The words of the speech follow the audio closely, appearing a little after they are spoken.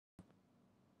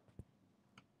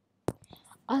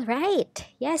All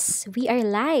right. Yes, we are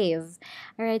live.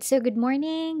 All right. So, good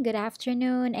morning, good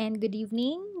afternoon, and good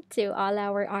evening to all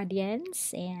our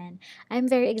audience. And I'm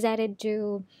very excited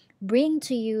to bring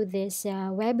to you this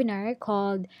webinar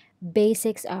called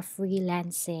Basics of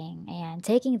Freelancing and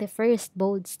Taking the First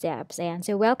Bold Steps. And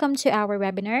so, welcome to our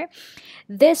webinar.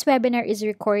 This webinar is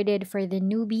recorded for the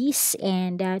newbies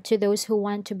and to those who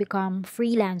want to become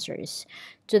freelancers,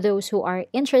 to those who are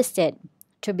interested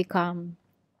to become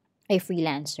a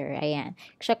freelancer. Ayan.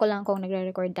 Check ko lang kung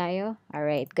nagre-record tayo.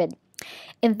 Alright, good.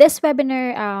 In this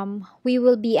webinar, we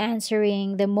will be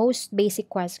answering the most basic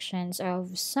questions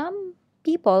of some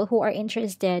people who are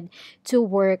interested to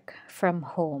work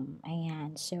from home.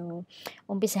 Ayan. So,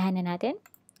 umpisahan na natin.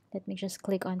 Let me just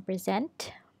click on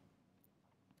present.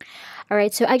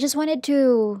 Alright, so I just wanted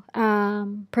to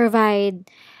provide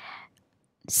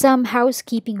some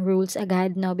housekeeping rules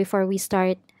agad no before we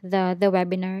start the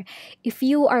webinar. If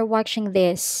you are watching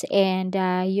this and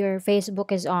your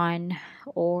Facebook is on,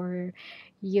 or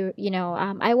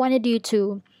I wanted you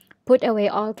to put away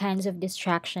all kinds of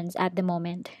distractions at the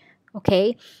moment.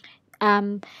 Okay.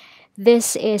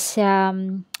 This is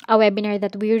a webinar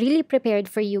that we really prepared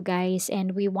for you guys,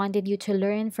 and we wanted you to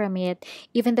learn from it,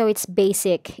 even though it's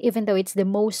basic, even though it's the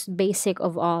most basic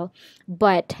of all.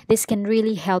 But this can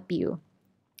really help you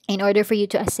in order for you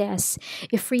to assess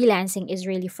if freelancing is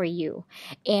really for you.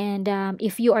 And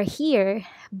if you are here,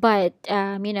 but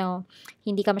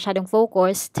hindi ka masyadong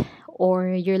focused, or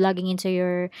you're logging into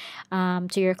your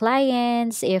to your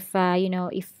clients, if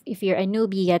you're a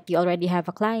newbie yet you already have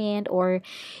a client, or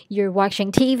you're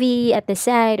watching TV at the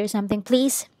side or something,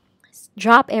 please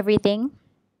drop everything.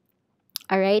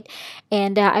 All right.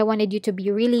 And I wanted you to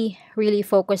be really, really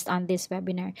focused on this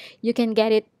webinar. You can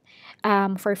get it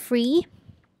for free.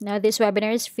 Now this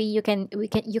webinar is free. You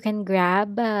can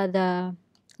grab the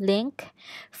link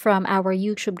from our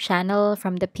YouTube channel,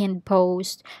 from the pinned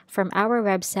post, from our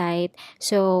website.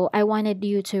 So I wanted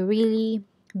you to really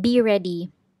be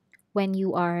ready when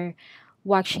you are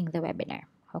watching the webinar.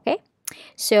 Okay?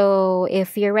 So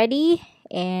if you're ready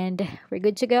and we're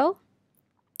good to go,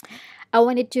 I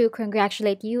wanted to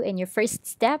congratulate you in your first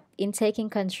step in taking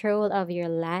control of your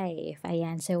life.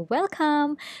 Ayan. So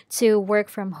welcome to work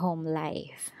from home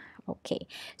life. Okay.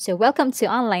 So welcome to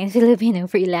online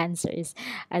Filipino freelancers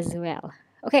as well.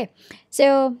 Okay.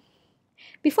 So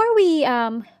before we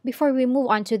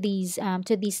move on to these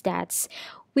stats,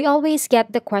 we always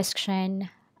get the question,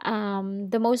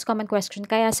 the most common question,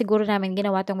 kaya siguro namin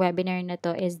ginawa tong webinar na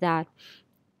to, is that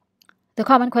the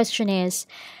common question is,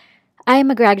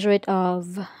 I'm a graduate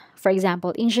of, for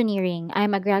example, engineering.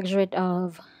 I'm a graduate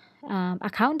of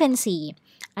accountancy.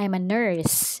 I'm a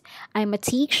nurse. I'm a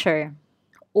teacher.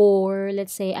 Or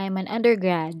let's say I'm an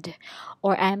undergrad,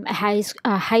 or I'm a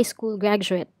high school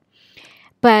graduate.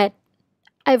 But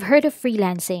I've heard of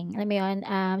freelancing. Alam mo yun,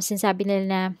 sinasabi nila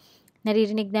na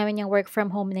naririnig namin yung work from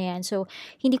home na yan. So,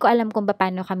 hindi ko alam kung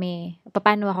paano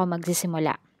ako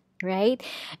magsisimula. Right?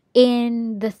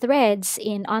 In the threads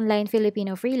in online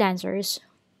Filipino freelancers,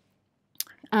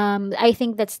 I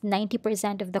think that's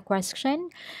 90% of the question.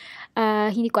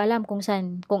 Hindi ko alam kung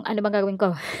ano bang gagawin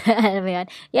ko. Alam mo yun?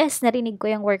 Yes, narinig ko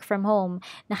yung work from home.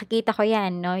 Nakikita ko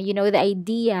yan, no? You know the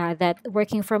idea that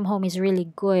working from home is really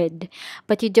good,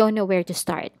 but you don't know where to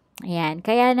start. Ayan.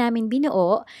 Kaya namin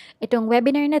binuo itong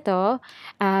webinar na to,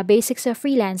 Basics of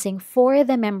Freelancing for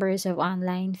the members of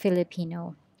Online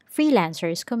Filipino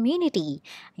Freelancers Community.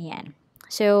 Ayan.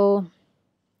 So,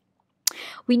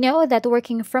 we know that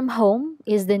working from home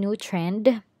is the new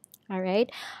trend. All right.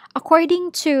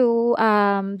 According to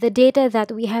the data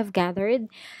that we have gathered,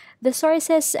 the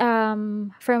sources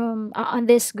from on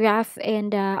this graph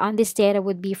and on this data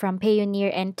would be from Payoneer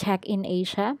and Tech in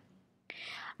Asia.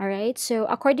 All right. So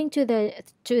according to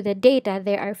the data,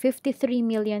 there are 53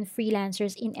 million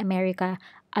freelancers in America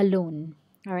alone.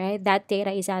 All right. That data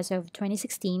is as of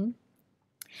 2016.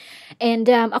 And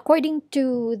according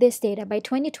to this data, by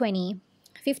 2020,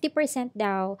 50%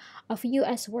 now of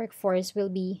US workforce will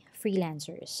be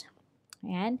freelancers.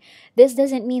 And this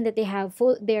doesn't mean that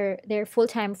they're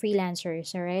full-time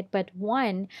freelancers, all right? But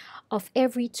one of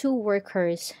every two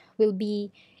workers will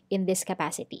be in this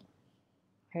capacity.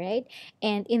 All right?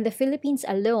 And in the Philippines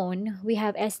alone, we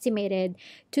have estimated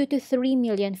 2 to 3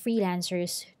 million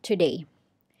freelancers today.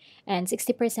 And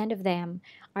 60% of them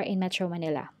are in Metro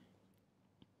Manila.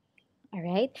 All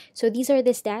right. So these are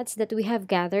the stats that we have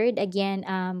gathered. Again,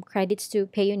 credits to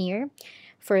Payoneer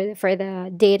for the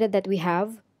data that we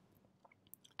have.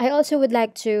 I also would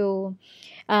like to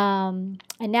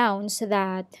announce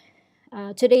that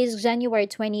Today is January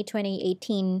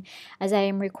 2018. As I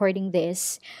am recording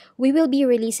this, we will be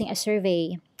releasing a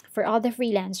survey for all the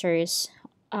freelancers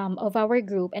of our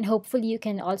group, and hopefully, you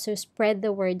can also spread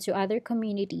the word to other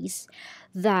communities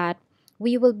that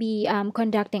we will be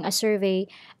conducting a survey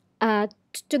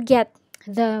to get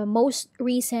the most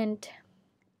recent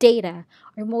data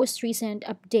or most recent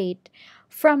update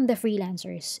from the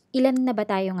freelancers. Ilan na ba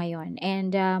tayo ngayon?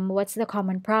 And what's the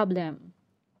common problem?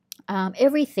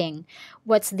 Everything.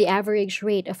 What's the average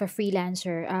rate of a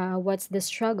freelancer? What's the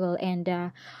struggle?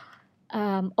 And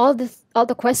all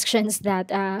the questions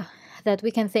that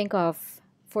we can think of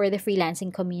for the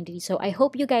freelancing community. So I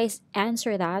hope you guys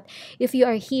answer that. If you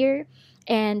are here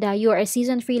and you are a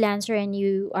seasoned freelancer and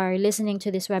you are listening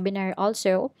to this webinar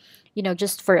also,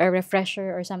 just for a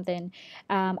refresher or something,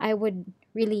 I would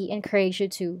really encourage you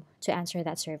to answer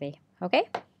that survey. Okay.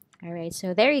 All right.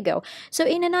 So there you go. So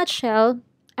in a nutshell,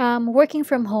 working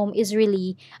from home is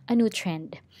really a new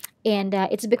trend, and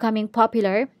it's becoming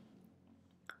popular,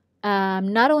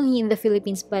 not only in the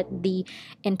Philippines but the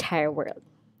entire world.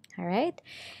 All right.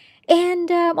 And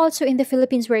also in the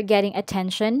Philippines, we're getting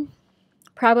attention.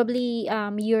 Probably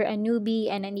you're a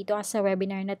newbie and nandito ka sa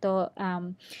webinar na to,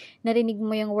 narinig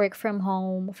mo yung work from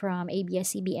home from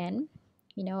ABS-CBN,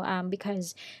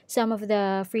 because some of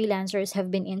the freelancers have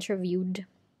been interviewed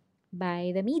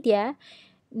by the media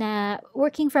na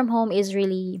working from home is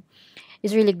really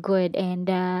good, and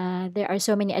there are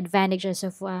so many advantages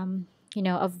of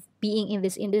being in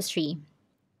this industry.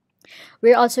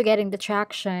 We're also getting the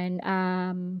traction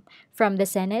from the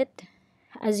Senate.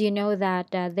 As you know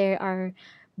that there are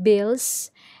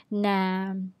bills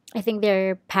na I think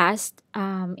they're passed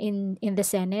in the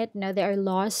Senate. Now there are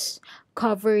laws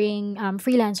covering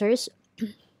freelancers,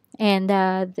 and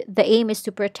the aim is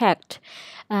to protect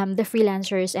the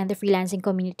freelancers and the freelancing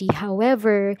community.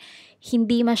 However,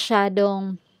 hindi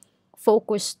masyadong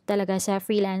focus talaga sa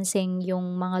freelancing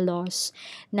yung mga laws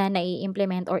na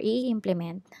nai-implement or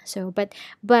i-implement. So,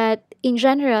 but in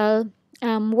general,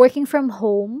 working from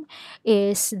home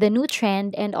is the new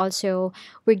trend, and also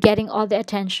we're getting all the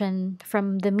attention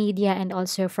from the media and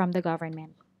also from the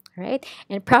government, right?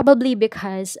 And probably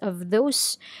because of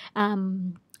those,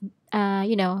 uh,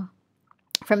 you know,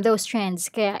 from those trends,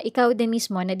 kaya ikaw din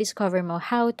mismo na-discover mo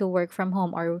how to work from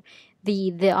home, or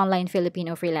the online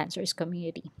Filipino freelancers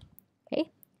community.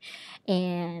 Okay?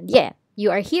 And yeah,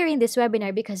 you are here in this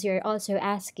webinar because you're also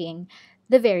asking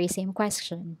the very same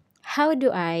question. How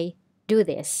do I do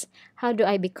this? How do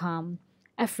I become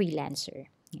a freelancer?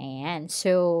 And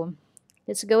so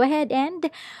let's go ahead and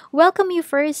welcome you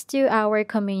first to our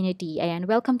community. And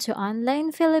welcome to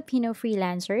Online Filipino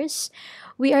Freelancers.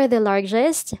 We are the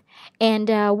largest and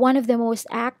one of the most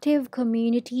active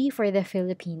community for the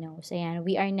Filipinos. And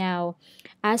we are now,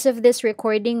 as of this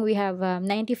recording, we have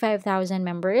 95,000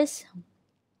 members.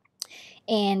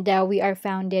 And we are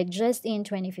founded just in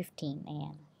 2015.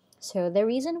 And so the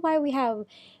reason why we have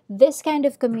this kind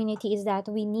of community is that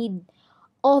we need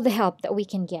all the help that we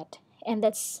can get, and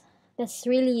that's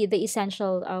really the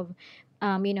essential of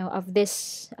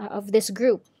this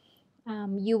group.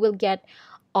 You will get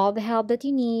all the help that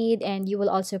you need, and you will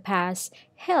also pass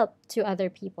help to other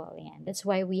people, and that's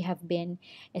why we have been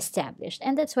established,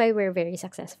 and that's why we're very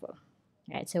successful.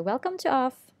 All right, so welcome to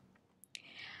off.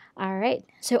 All right,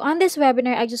 so on this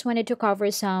webinar I just wanted to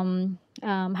cover some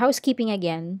housekeeping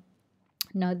again.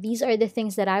 Now, these are the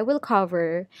things that I will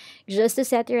cover just to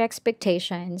set your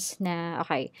expectations na,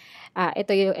 okay,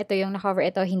 ito yung na-cover,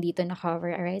 ito hindi to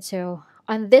na-cover, alright? So,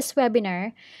 on this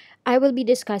webinar, I will be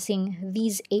discussing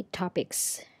these 8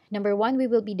 topics. Number 1, we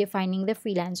will be defining the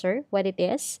freelancer, what it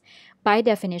is, by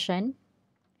definition.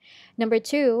 Number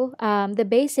 2, the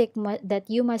basic that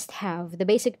you must have, the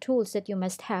basic tools that you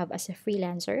must have as a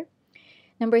freelancer.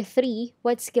 Number 3,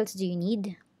 what skills do you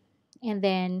need? And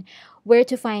then where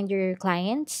to find your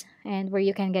clients and where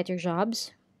you can get your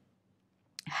jobs.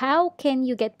 How can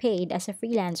you get paid as a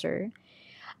freelancer?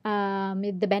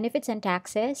 The benefits and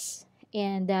taxes.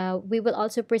 And we will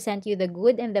also present you the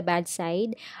good and the bad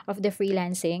side of the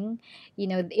freelancing,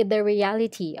 the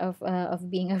reality of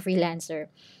being a freelancer.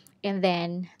 And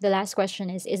then the last question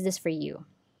is this for you?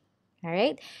 All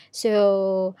right.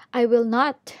 So I will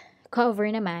not cover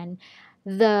naman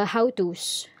the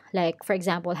how-tos. Like, for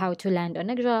example, how to land on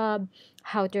a job,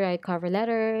 how to write cover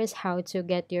letters, how to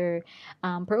get your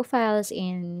profiles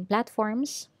in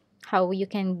platforms, how you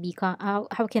can become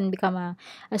how can become a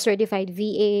certified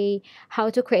VA, how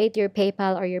to create your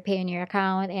PayPal or your Payoneer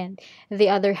account, and the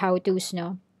other how-tos.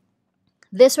 No,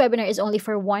 this webinar is only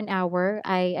for 1 hour.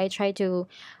 I try to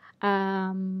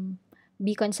um,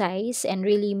 be concise and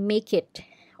really make it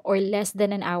or less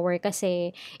than an hour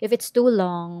kasi if it's too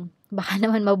long, baka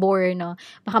naman mabore, no?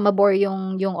 Baka mabore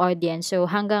yung audience. So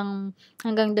hanggang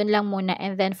dun lang muna.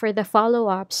 And then for the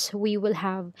follow-ups, we will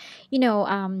have,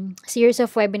 series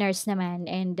of webinars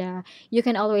naman. And you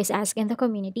can always ask in the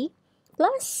community.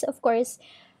 Plus, of course,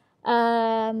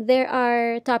 there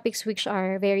are topics which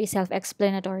are very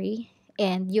self-explanatory,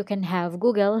 and you can have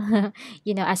Google,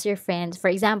 as your friend. For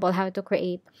example, how to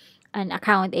create an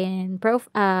account in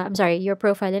your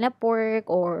profile in Upwork,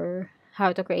 or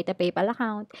how to create a PayPal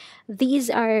account.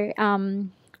 These are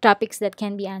topics that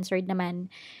can be answered naman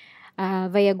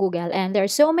via Google, and there are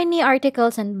so many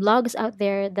articles and blogs out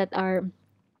there that are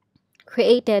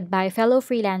created by fellow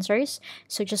freelancers.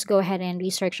 So just go ahead and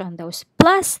research on those.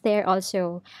 Plus, they're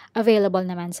also available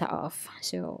naman sa off.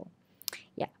 So,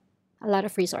 yeah, a lot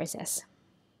of resources.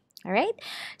 All right.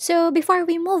 So before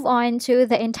we move on to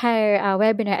the entire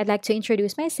webinar, I'd like to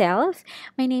introduce myself.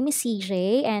 My name is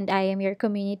CJ, and I am your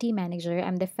community manager.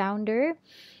 I'm the founder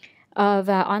of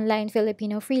Online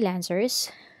Filipino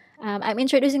Freelancers. I'm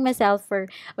introducing myself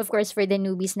of course, for the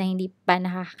newbies na hindi pa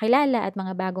nakakilala at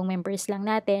mga bagong members lang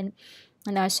natin.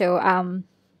 So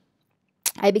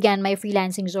I began my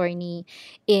freelancing journey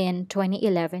in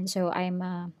 2011. So I'm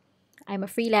a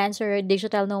freelancer,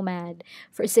 digital nomad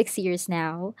for 6 years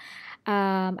now.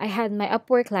 I had my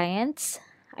Upwork clients.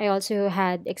 I also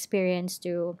had experience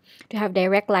to have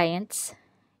direct clients,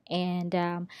 and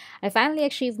I finally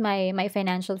achieved my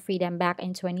financial freedom back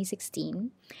in 2016.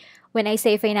 When I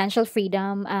say financial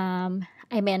freedom,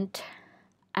 I meant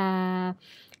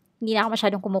hindi na ako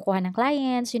masyadong kumukuha ng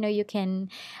clients. You can,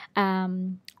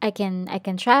 I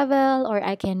can travel, or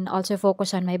I can also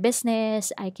focus on my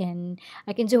business. I can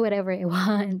do whatever I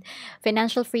want.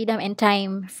 Financial freedom and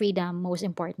time freedom, most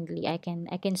importantly. I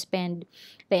can spend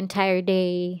the entire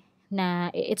day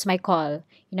na it's my call.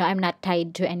 I'm not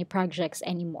tied to any projects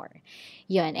anymore.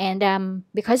 Yun. And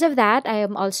because of that, I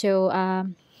am also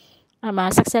I'm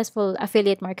a successful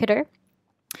affiliate marketer.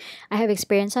 I have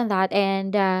experience on that,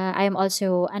 and I am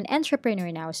also an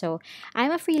entrepreneur now. So I'm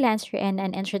a freelancer and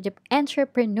an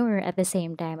entrepreneur at the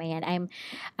same time. And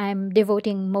I'm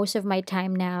devoting most of my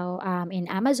time now in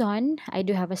Amazon. I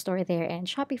do have a store there, and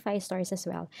Shopify stores as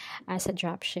well as a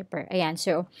drop shipper. Ayan,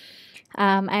 so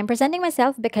I'm presenting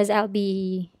myself because I'll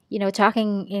be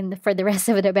talking for the rest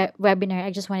of the webinar. I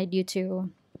just wanted you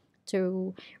to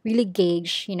really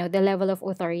gauge, the level of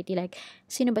authority. Like,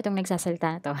 sino ba tong nagsasalita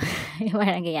na to?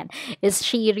 Parang ganyan. Is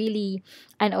she really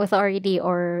an authority,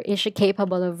 or is she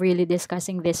capable of really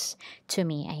discussing this to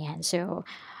me? Ayan. So,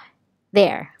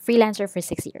 there. Freelancer for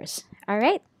 6 years. All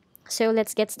right. So,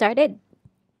 let's get started.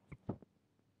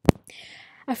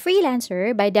 A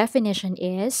freelancer, by definition,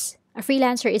 is a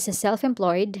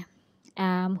self-employed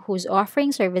who's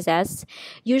offering services,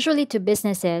 usually to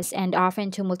businesses and often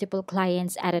to multiple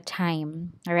clients at a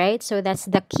time. All right, so that's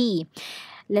the key.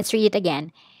 Let's read it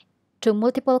again: to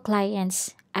multiple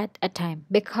clients at a time,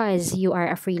 because you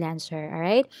are a freelancer. All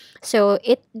right, so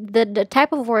the type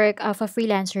of work of a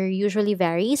freelancer usually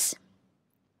varies.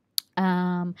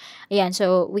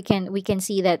 So we can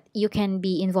see that you can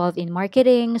be involved in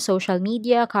marketing, social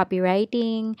media,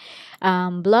 copywriting,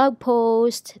 blog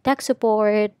post, tech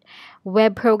support,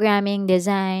 web programming,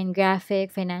 design,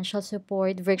 graphic, financial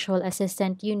support, virtual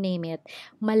assistant, you name it.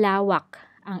 Malawak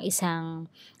ang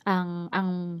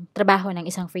trabaho ng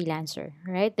isang freelancer,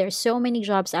 right? There's so many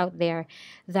jobs out there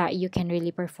that you can really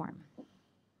perform.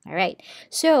 All right.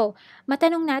 So,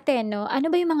 matanong natin, no,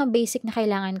 ano ba yung mga basic na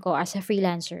kailangan ko as a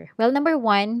freelancer? Well, number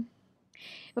one,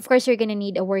 of course, you're gonna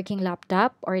need a working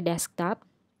laptop or desktop.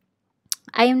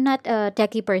 I am not a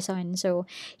techie person, so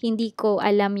hindi ko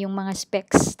alam yung mga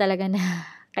specs talaga na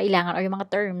kailangan, or yung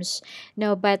mga terms.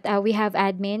 No, but we have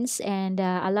admins and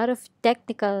a lot of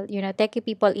techie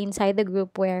people inside the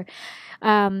group where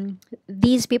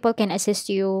these people can assist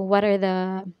you. What are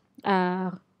the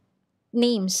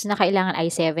names na kailangan?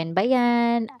 i7 ba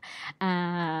yan?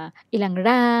 Ilang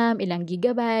RAM, ilang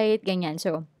gigabyte, ganyan.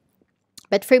 So,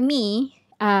 but for me,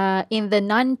 in the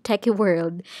non-techie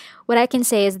world, what I can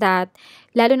say is that,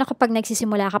 lalo na kapag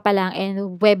nagsisimula ka pa lang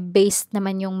and web-based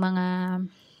naman yung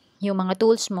mga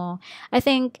tools mo, I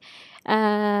think,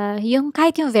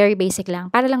 kahit yung very basic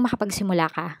lang, para lang makapagsimula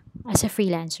ka as a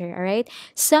freelancer, alright?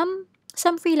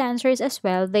 Some freelancers as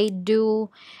well, they do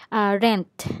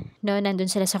rent, no? Nandun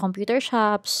sila sa computer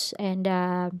shops, and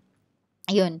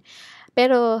yun.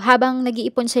 Pero habang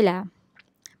nag-iipon sila,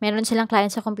 meron silang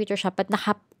clients sa computer shop, at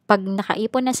pag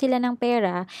nakaipon na sila ng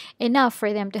pera, enough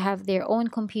for them to have their own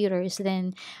computers,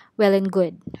 then well and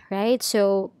good, right?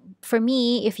 So for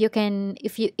me, if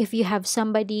you have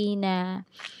somebody na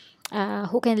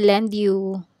who can lend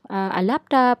you a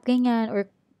laptop, ganyan,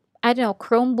 or I don't know,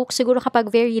 Chromebook siguro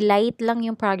kapag very light lang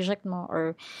yung project mo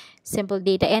or simple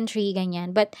data entry,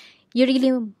 ganyan. But you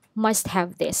really must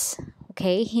have this.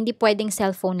 Okay? Hindi pwedeng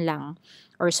cellphone lang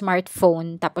or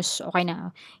smartphone tapos okay na.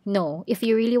 No. If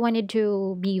you really wanted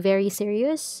to be very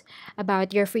serious about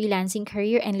your freelancing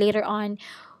career and later on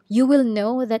you will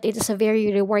know that it is a very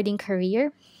rewarding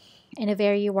career and a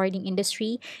very rewarding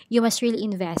industry, you must really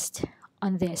invest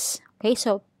on this. Okay?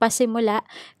 So, pasimula,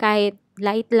 kahit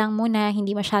light lang muna,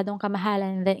 hindi masyadong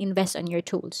kamahalan, then invest on your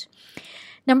tools.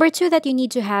 Number two that you need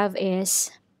to have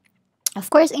is, of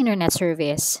course, internet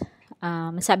service.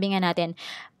 Sabi nga natin,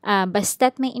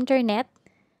 basta't may internet,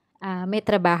 may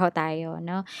trabaho tayo,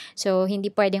 no? So, hindi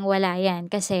pwedeng wala yan.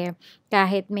 Kasi,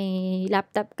 kahit may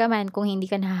laptop ka man, kung hindi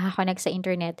ka nakaka-connect sa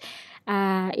internet,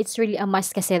 it's really a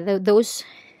must kasi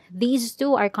these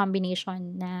two are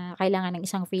combination na kailangan ng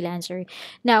isang freelancer.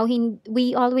 Now,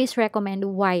 we always recommend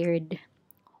wired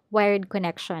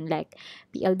connection like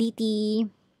PLDT,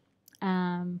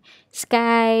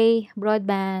 Sky,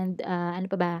 broadband, ano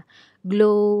pa ba,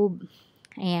 Globe,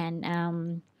 and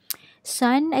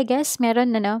Sun, I guess,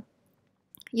 meron na, no?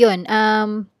 Yun,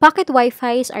 pocket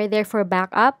Wi-Fis are there for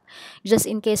backup, just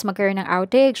in case magkaroon ng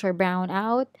outage or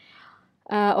brownout,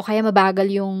 o kaya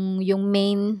mabagal yung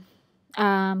main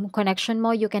connection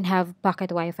mo, you can have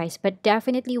pocket Wi-Fis. But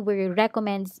definitely, we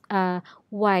recommend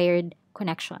wired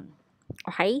connection.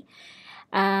 Okay?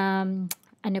 Ano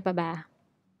pa ba?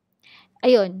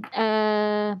 Ayun,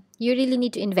 you really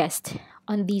need to invest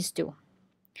on these two.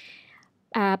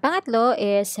 Pangatlo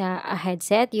is a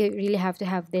headset. You really have to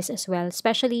have this as well,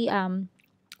 especially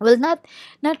well, not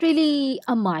really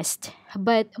a must,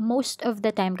 but most of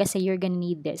the time kasi you're gonna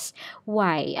need this.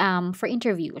 Why? For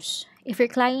interviews. If your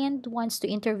client wants to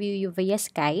interview you via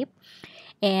Skype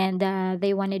and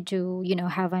they wanted to,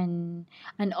 have an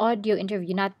audio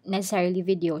interview, not necessarily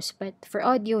videos, but for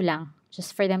audio lang,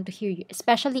 just for them to hear you.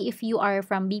 Especially if you are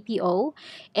from BPO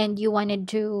and you wanted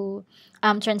to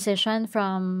transition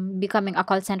from becoming a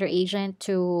call center agent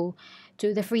to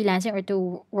the freelancing or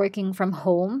to working from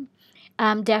home.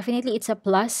 Definitely, it's a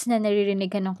plus na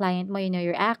naririnig ka ng client mo,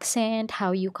 your accent,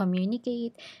 how you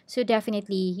communicate. So,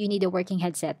 definitely, you need a working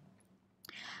headset.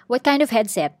 What kind of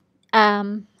headset?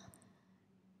 I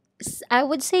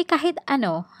would say kahit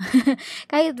ano,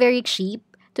 kahit very cheap.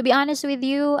 To be honest with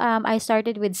you, I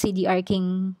started with CDR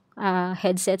King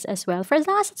headsets as well for as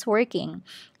long as it's working,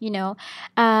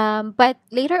 But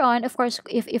later on, of course,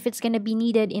 if it's gonna be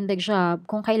needed in the job,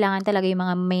 kung kailangan talaga yung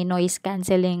mga may noise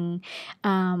cancelling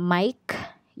mic,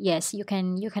 yes, you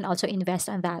can also invest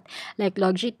on that. Like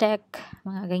Logitech,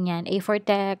 mga ganyan,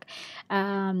 A4Tech,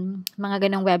 mga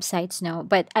ganong websites, no?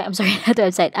 But, I'm sorry, not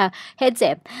website,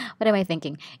 headset. What am I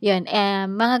thinking? Yun,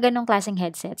 mga ganong klaseng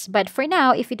headsets. But for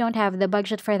now, if you don't have the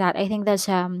budget for that, I think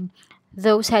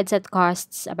those headset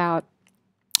costs about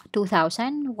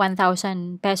 2,000,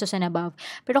 1,000 pesos and above.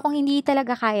 Pero kung hindi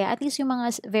talaga kaya, at least yung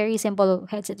mga very simple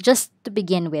headset, just to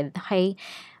begin with, okay?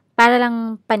 Para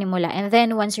lang panimula. And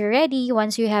then, once you're ready,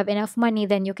 once you have enough money,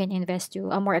 then you can invest to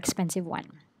a more expensive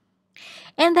one.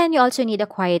 And then, you also need a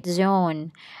quiet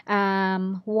zone.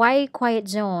 Why quiet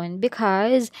zone?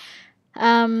 Because,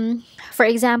 for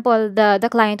example, the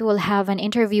client will have an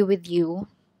interview with you.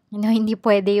 Hindi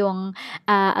pwede yung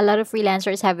a lot of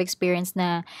freelancers have experienced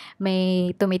na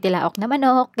may tumitilaok na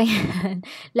manok. Ganyan.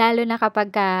 Lalo na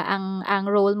kapag ang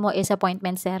role mo is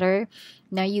appointment setter.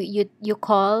 Now, you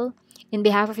call in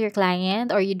behalf of your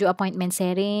client or you do appointment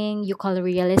setting, you call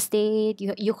real estate,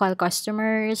 you call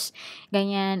customers,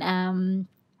 ganyan,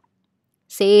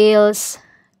 sales,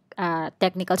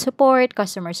 technical support,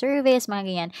 customer service, mga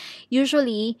ganyan.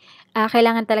 Usually,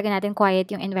 kailangan talaga natin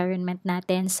quiet yung environment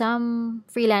natin. Some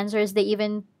freelancers, they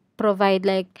even provide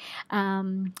like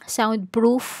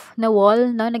soundproof na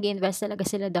wall, no? Nag-invest talaga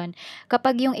sila doon.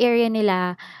 Kapag yung area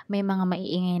nila may mga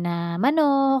maiingay na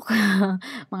manok,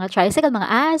 mga tricycle,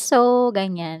 mga aso,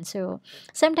 ganyan. So,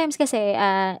 sometimes kasi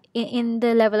in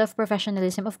the level of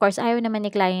professionalism, of course, ayaw naman ni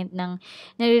client ng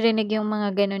naririnig yung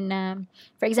mga ganun na,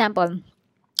 for example,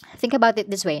 think about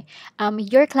it this way.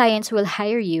 Your clients will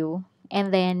hire you and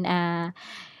then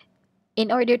in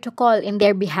order to call in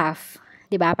their behalf,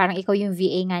 'di ba? Parang ikaw yung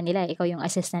VA nga nila, ikaw yung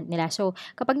assistant nila. So,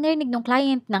 kapag narinig ng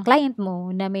client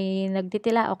mo na may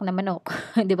nagtitilaok na manok,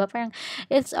 'di ba? Parang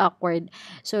it's awkward.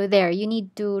 So there, you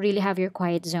need to really have your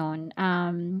quiet zone.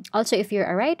 Also if you're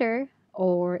a writer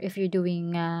or if you're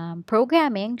doing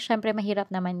programming, syempre mahirap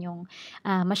naman yung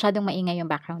masyadong maingay yung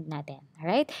background natin.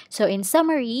 Alright? So in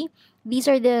summary,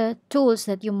 these are the tools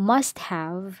that you must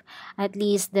have, at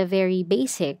least the very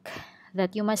basic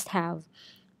that you must have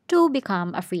to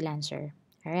become a freelancer.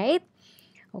 Alright?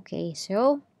 Okay,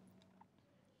 so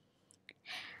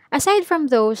aside from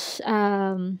those,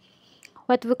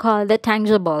 what we call the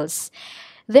tangibles,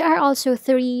 there are also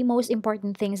three most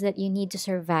important things that you need to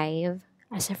survive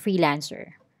as a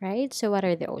freelancer, right? So, what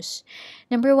are those?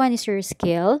 Number one is your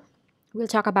skill.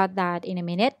 We'll talk about that in a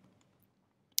minute.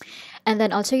 And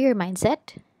then also your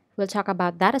mindset. We'll talk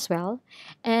about that as well.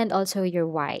 And also your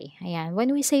why. Ayan.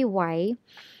 When we say why,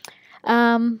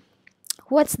 um,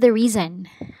 what's the reason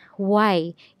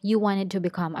why you wanted to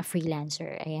become a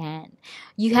freelancer? Ayan.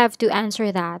 You have to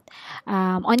answer that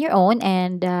on your own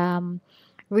and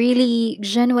really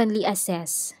genuinely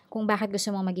assess kung bakit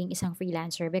gusto mong maging isang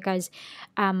freelancer because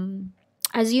um,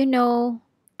 as you know,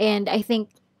 and I think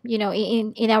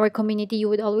in our community you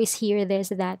would always hear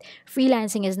this that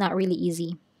freelancing is not really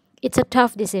easy. It's a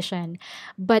tough decision,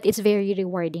 but it's very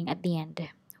rewarding at the end.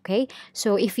 Okay?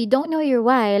 So if you don't know your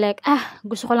why, like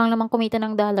gusto ko lang naman kumita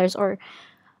ng dollars or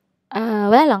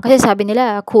wala lang kasi sabi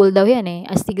nila cool daw 'yan eh.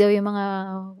 Astig daw yung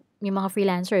mga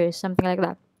freelancers, something like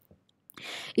that.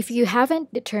 If you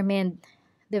haven't determined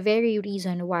the very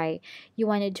reason why you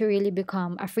wanted to really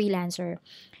become a freelancer,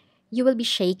 you will be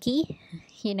shaky.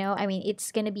 I mean,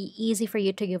 it's gonna be easy for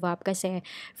you to give up kasi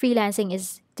freelancing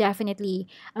is definitely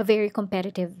a very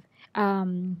competitive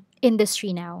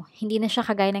industry now. Hindi na siya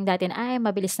kagaya ng dati na, ay,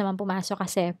 mabilis naman pumasok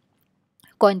kasi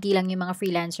konti lang yung mga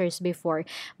freelancers before.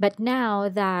 But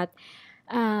now that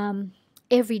um,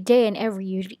 every day and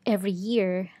every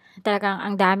year, talagang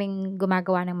ang daming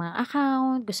gumagawa ng mga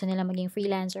account, gusto nila maging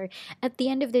freelancer. At the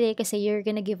end of the day kasi you're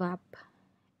gonna give up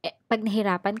pag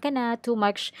nahirapan ka na, too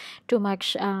much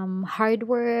hard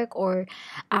work, or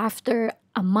after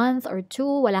a month or two,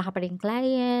 wala ka pa rin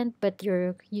client, but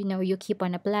you keep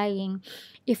on applying.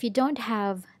 If you don't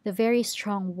have the very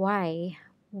strong why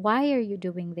are you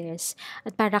doing this?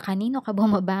 At para kanino ka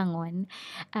bumabangon?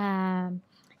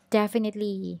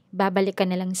 Definitely babalik ka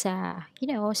na lang sa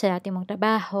dati mong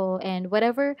trabaho, and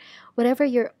whatever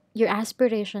your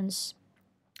aspirations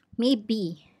may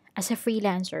be as a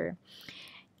freelancer.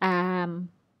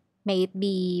 May it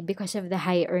be because of the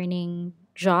high earning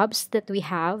jobs that we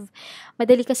have.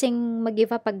 Madali kasing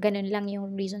mag-give up pag ganun lang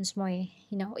yung reasons mo eh.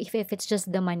 If it's just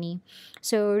the money.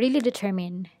 So really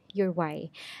determine your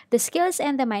why. The skills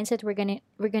and the mindset, we're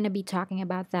gonna be talking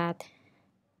about that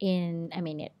in a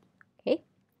minute. Okay?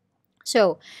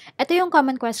 So, ito yung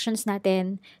common questions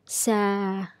natin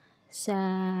sa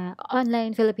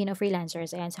online Filipino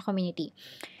freelancers, ayan, sa community.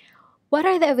 What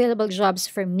are the available jobs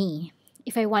for me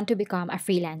if I want to become a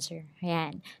freelancer?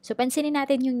 Ayan. So, pansinin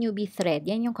natin yung newbie thread.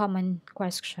 Yan yung common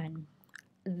question.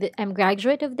 I'm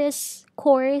graduate of this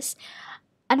course.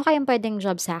 Ano kayang pwedeng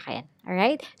job sa akin?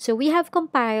 Alright? So, we have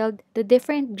compiled the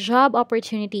different job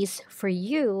opportunities for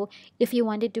you if you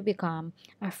wanted to become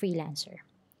a freelancer.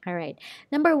 Alright.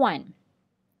 Number one,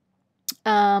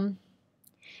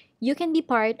 you can be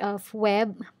part of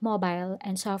web, mobile,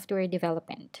 and software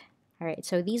development. All right,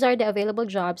 so these are the available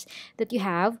jobs that you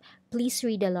have. Please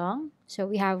read along. So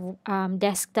we have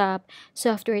desktop,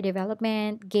 software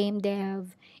development, game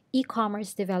dev,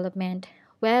 e-commerce development,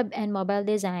 web and mobile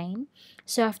design,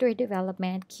 software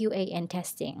development, QA, and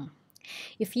testing.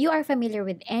 If you are familiar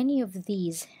with any of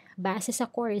these, base sa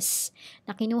course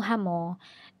na kinuha mo,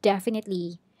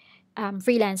 definitely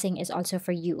freelancing is also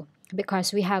for you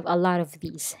because we have a lot of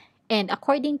these. And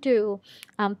according to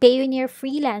Payoneer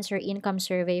Freelancer Income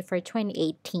Survey for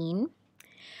 2018,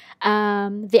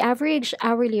 the average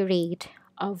hourly rate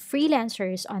of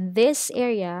freelancers on this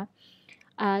area,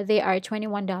 they are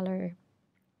 $21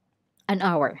 an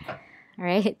hour. All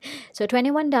right? So,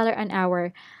 $21 an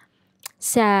hour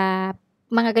sa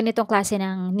mga ganitong klase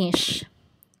ng niche.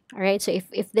 All right? So,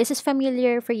 if this is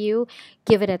familiar for you,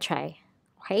 give it a try.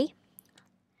 Okay?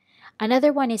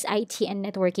 Another one is IT and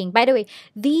networking. By the way,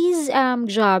 these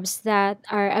jobs that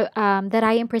I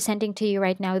am presenting to you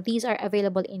right now, these are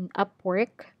available in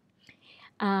Upwork,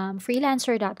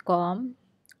 freelancer.com,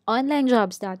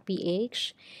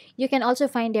 onlinejobs.ph. You can also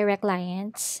find direct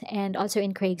clients and also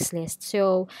in Craigslist.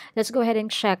 So let's go ahead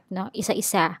and check no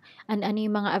isa-isa ano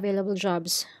yung mga available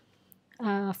jobs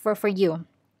for you.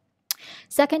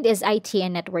 Second is IT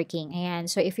and networking. Ayan.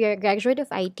 So if you're a graduate of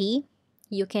IT,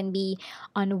 you can be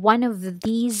on one of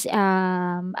these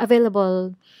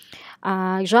available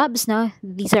jobs. No,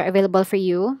 these are available for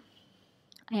you.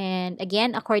 And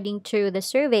again, according to the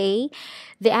survey,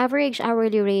 the average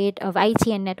hourly rate of IT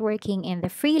and networking in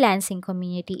the freelancing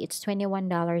community, it's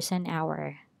 $21 an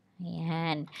hour.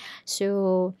 Ayan.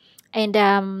 So, and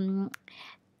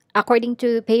according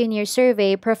to the Payoneer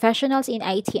survey, professionals in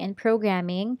IT and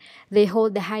programming, they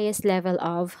hold the highest level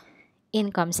of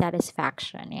income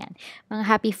satisfaction. Ayan. Mga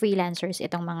happy freelancers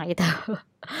itong mga ito.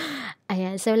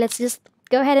 Ayan. So, let's just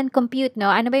go ahead and compute, no?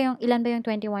 Ilan ba yung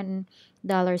 $21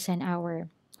 an hour?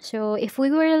 So, if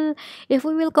we will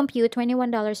compute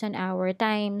 $21 an hour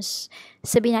times,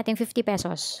 sabihin natin 50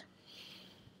 pesos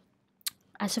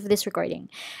as of this recording.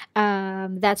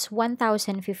 That's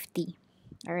 1,050.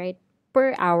 All right?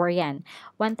 Per hour yan.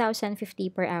 1,050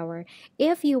 per hour.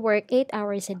 If you work 8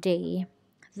 hours a day,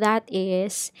 that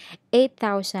is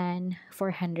 8,400.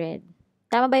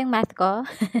 Tama ba yung math ko?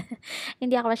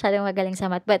 Hindi ako masyadong magaling sa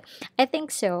math, but I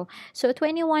think so. So,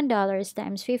 $21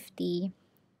 times 50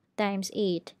 times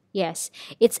 8. Yes,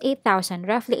 it's 8,000.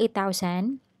 Roughly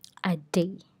 8,000 a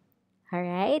day. All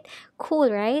right?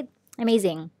 Cool, right?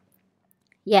 Amazing.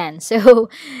 Yan. So,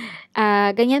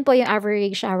 ganyan po yung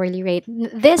average hourly rate.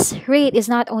 This rate is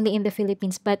not only in the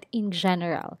Philippines, but in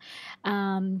general.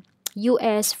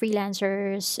 US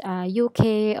freelancers,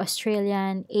 UK,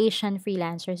 Australian, Asian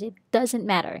freelancers, it doesn't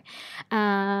matter.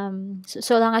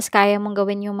 So long as kaya mong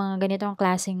gawin yung mga ganitong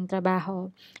klaseng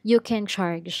trabaho, you can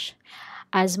charge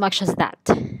as much as that.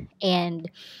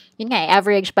 And yun nga,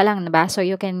 average pa lang, diba? So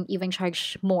you can even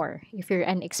charge more if you're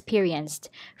an experienced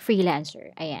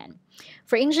freelancer. Ayan.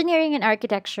 For engineering and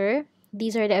architecture,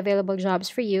 these are the available jobs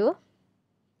for you.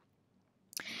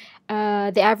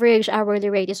 The average hourly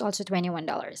rate is also $21.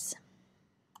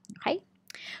 Okay?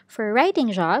 For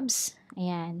writing jobs,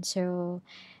 ayan, so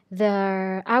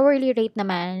the hourly rate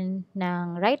naman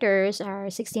ng writers are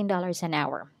 $16 an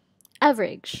hour.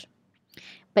 Average.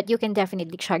 But you can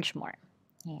definitely charge more.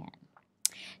 Ayan.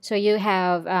 So you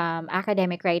have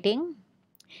academic writing.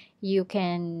 You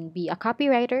can be a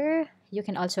copywriter. You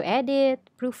can also edit,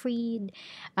 proofread,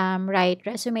 write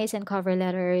resumes and cover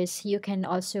letters. You can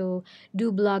also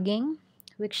do blogging,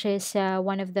 which is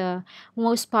one of the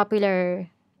most popular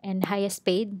and highest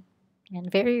paid and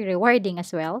very rewarding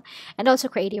as well. And also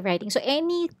creative writing. So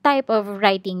any type of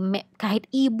writing, kahit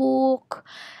ebook,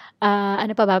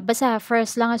 ano pa ba? Basta for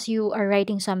as long as you are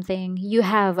writing something, you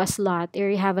have a slot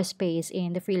or you have a space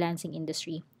in the freelancing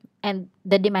industry. And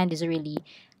the demand is really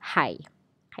high.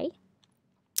 Okay?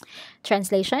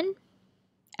 Translation,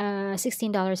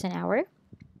 $16 an hour.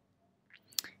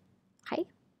 Okay?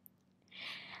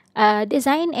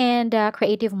 Design and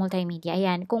creative multimedia.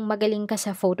 Ayan, kung magaling ka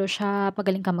sa Photoshop,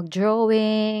 magaling ka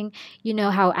mag-drawing, you know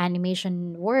how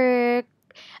animation work,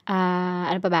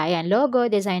 ano pa ba? Ayan, logo,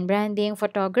 design, branding,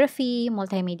 photography,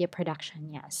 multimedia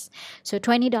production. Yes. So,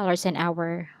 $20 an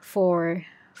hour for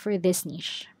this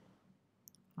niche.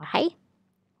 Okay?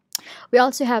 We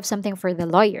also have something for the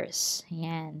lawyers.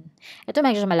 Ayan. Ito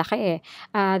medyo malaki eh.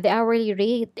 The hourly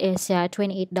rate is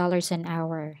 $28 an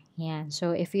hour. Ayan. So,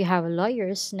 if you have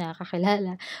lawyers na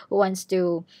kakilala who wants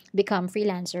to become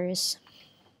freelancers,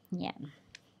 ayan.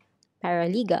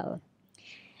 Paralegal.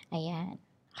 Ayan.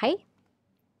 Okay?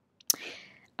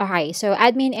 Okay, so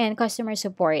admin and customer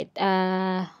support.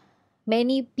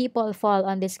 Many people fall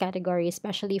on this category,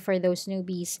 especially for those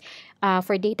newbies.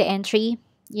 For data entry,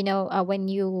 when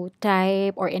you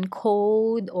type or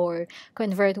encode or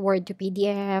convert Word to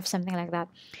PDF, something like that.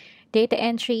 Data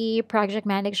entry, project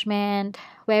management,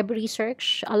 web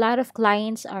research. A lot of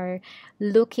clients are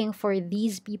looking for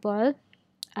these people.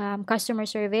 Customer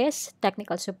service,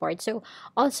 technical support. So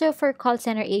also for call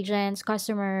center agents,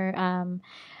 customer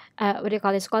what do you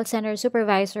call this? Call center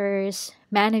supervisors,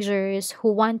 managers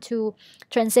who want to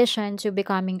transition to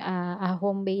becoming a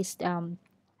home-based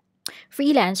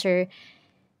freelancer.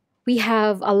 We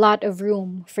have a lot of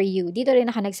room for you. Dito rin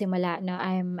ako nagsimula. No,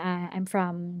 I'm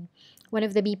from one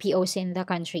of the BPOs in the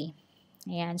country.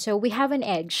 Ayan. So, we have an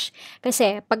edge.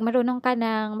 Kasi, pag marunong ka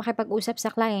ng makipag-usap sa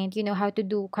client, you know how to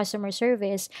do customer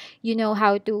service, you know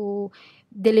how to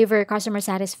deliver customer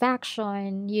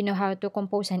satisfaction, you know how to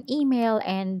compose an email,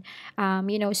 and,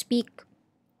 speak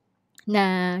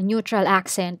na neutral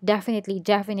accent.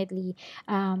 Definitely,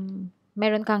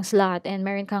 meron kang slot and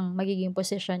meron kang magiging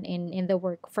position in the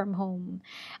work from home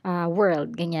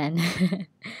world. Ganyan.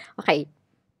 Okay.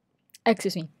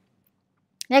 Excuse me.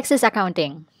 Next is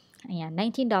accounting. Ayan,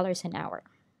 $19 an hour.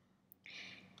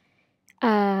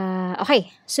 Okay.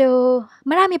 So,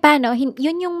 marami pa, no?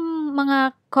 Yun yung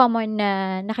mga common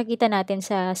na nakikita natin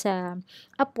sa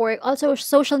Upwork. Also,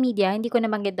 social media. Hindi ko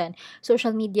nabanggit doon.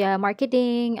 Social media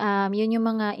marketing. Yun yung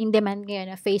mga in-demand ngayon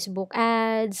na Facebook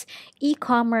ads,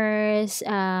 e-commerce,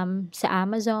 sa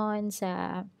Amazon,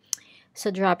 sa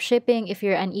dropshipping, if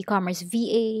you're an e-commerce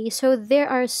VA. So, there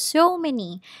are so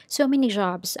many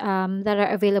jobs that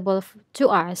are available to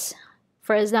us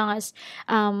for as long as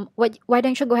why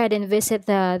don't you go ahead and visit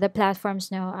the platforms,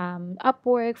 no?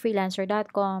 Upwork,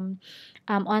 freelancer.com,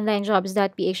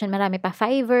 onlinejobs.ph, and marami pa,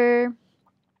 Fiverr.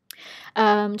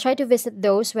 Try to visit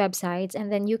those websites,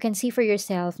 and then you can see for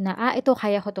yourself na ito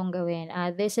kaya ko tong gawin.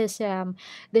 This is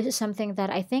something that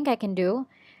I think I can do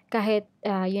kahit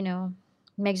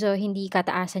medyo hindi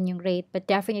kataasan yung rate, but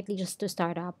definitely just to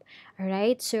start up. All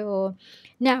right? So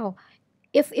now,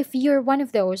 if you're one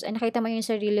of those and nakita mo yung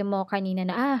sarili mo kanina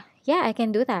na yeah, I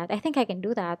can do that. I think I can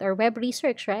do that. Or web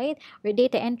research, right? Or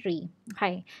data entry.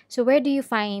 Okay. So where do you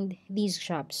find these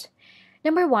jobs?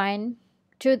 Number one,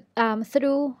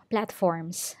 through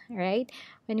platforms, right?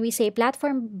 When we say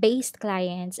platform-based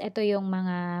clients, ito yung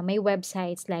mga may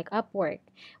websites like Upwork.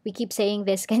 We keep saying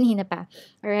this kanina pa,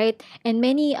 all right? And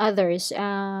many others.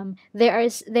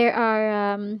 There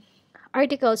are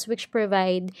articles which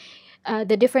provide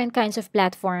the different kinds of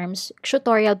platforms,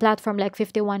 tutorial platform like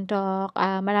 51 Talk,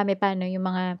 marami pa no, yung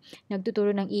mga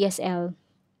nagtuturo ng ESL.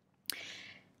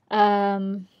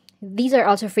 These are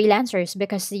also freelancers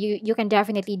because you can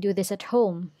definitely do this at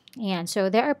home. And so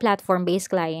there are platform-based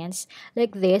clients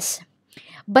like this,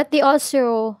 but they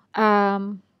also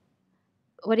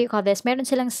what do you call this? Meron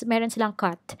silang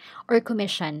cut or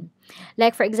commission.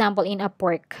 Like for example in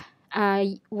Upwork,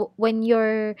 when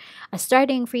you're a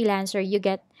starting freelancer, you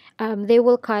get they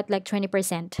will cut like 20%.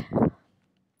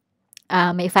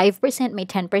 May 5%, may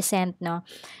 10%, no?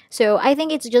 So I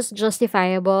think it's just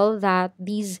justifiable that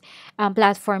these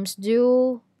platforms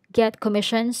do get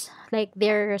commissions, like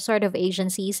they're sort of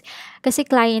agencies. Kasi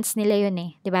clients nila yun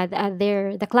eh, di ba?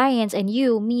 They're the clients and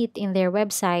you meet in their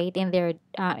website, in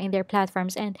their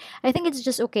platforms. And I think it's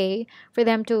just okay for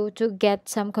them to get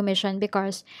some commission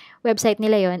because website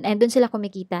nila yun and dun sila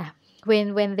kumikita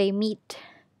when they meet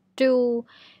two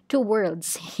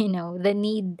worlds, the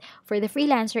need for the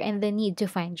freelancer and the need to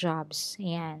find jobs.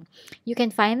 And you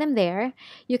can find them there.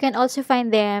 You can also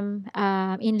find them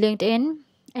in LinkedIn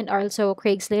and also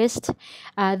Craigslist.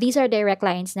 These are direct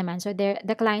clients naman. So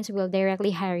the clients will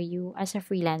directly hire you as a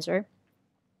freelancer.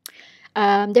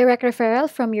 Direct referral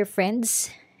from your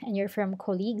friends and from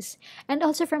colleagues and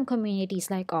also from communities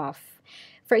like off.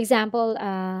 For example,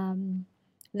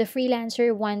 the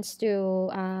freelancer wants to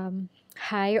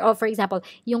hire, or for example,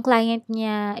 yung client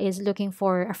niya is looking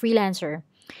for a freelancer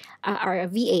or a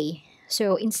VA.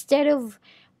 So instead of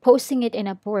posting it in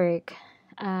Upwork,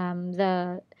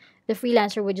 the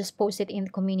freelancer would just post it in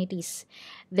communities.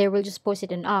 They will just post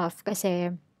it in off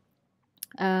kasi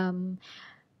um,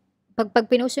 pag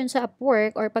pinost yun sa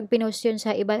Upwork or pag pinost yun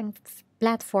sa ibang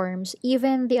platforms,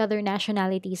 even the other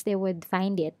nationalities, they would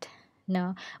find it.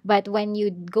 No? But when you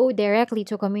go directly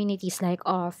to communities like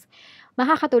off,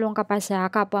 makakatulong ka pa sa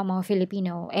kapwa mga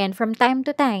Filipino. And from time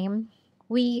to time,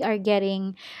 we are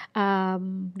getting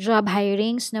job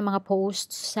hirings ng mga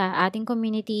posts sa ating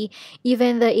community.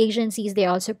 Even the agencies, they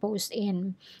also post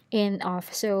in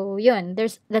off. So yun,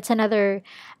 that's another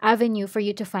avenue for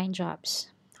you to find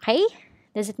jobs. Okay?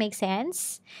 Does it make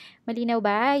sense? Malinaw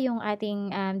ba yung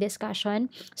ating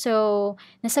discussion? So,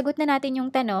 nasagot na natin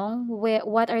yung tanong,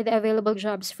 what are the available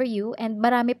jobs for you? And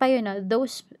marami pa yun. No?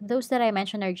 Those that I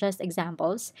mentioned are just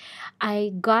examples.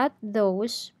 I got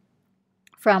those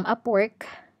from Upwork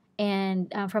and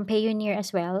from Payoneer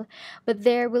as well. But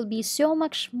there will be so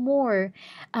much more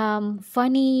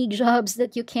funny jobs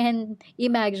that you can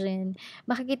imagine.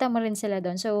 Makikita mo rin sila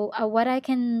doon. So, what I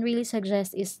can really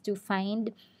suggest is to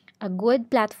find a good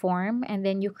platform and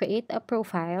then you create a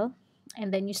profile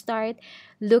and then you start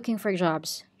looking for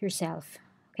jobs yourself.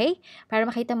 Okay? Para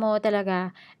makita mo talaga,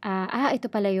 ito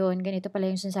pala yun, ganito pala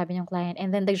yung sinasabi ng client.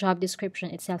 And then the job description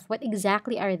itself, what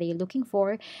exactly are they looking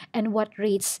for and what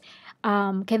rates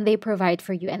can they provide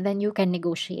for you, and then you can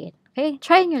negotiate. Okay?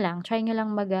 Try nyo lang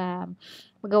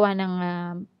magawa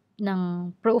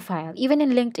ng profile. Even in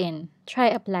LinkedIn, try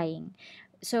applying.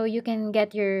 So you can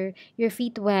get your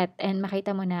feet wet and makita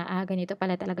mo na ganito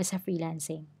pala talaga sa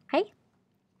freelancing. Okay?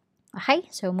 Okay?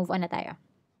 So move on na tayo.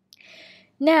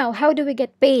 Now, how do we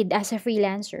get paid as a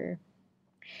freelancer?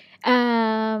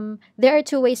 There are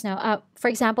two ways now. For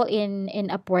example, in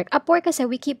Upwork. Upwork kasi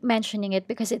we keep mentioning it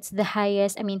because it's the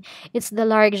highest, it's the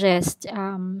largest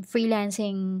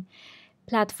freelancing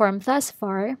platform thus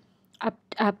far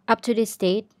up to this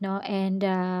date, no? And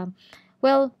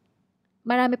well,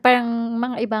 marami parang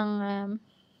mga ibang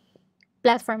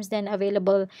platforms then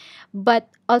available, but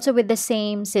also with the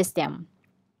same system.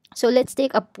 So let's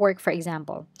take Upwork for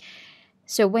example.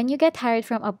 So when you get hired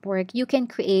from Upwork, you can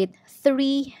create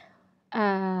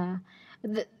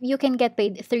you can get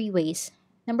paid three ways.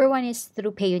 Number one is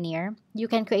through Payoneer. You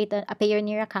can create a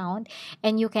Payoneer account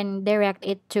and you can direct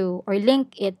it to or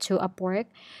link it to Upwork.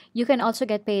 You can also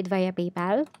get paid via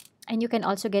PayPal. And you can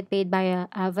also get paid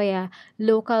via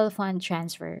local fund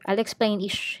transfer. I'll explain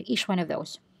each one of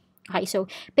those. Okay, so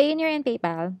Payoneer and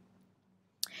PayPal.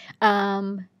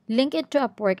 link it to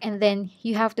Upwork, and then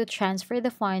you have to transfer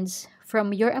the funds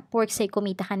from your Upwork. Say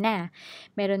kumita ka na,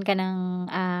 meron ka ng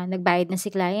nagbayad na si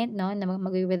client, no, na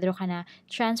mag-withdraw ka na,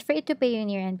 transfer it to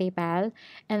Payoneer and PayPal,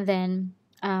 and then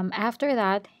after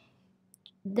that,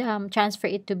 transfer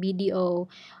it to BDO,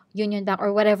 Union Bank,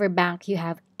 or whatever bank you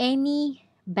have, any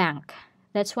bank.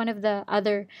 That's one of the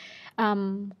other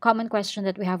common question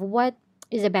that we have. What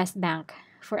is the best bank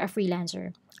for a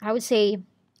freelancer? I would say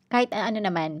kahit ano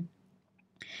naman.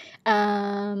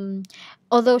 Um,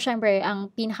 Although syempre ang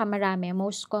pinakamarami,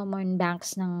 most common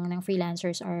banks ng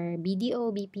freelancers are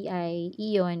BDO, BPI,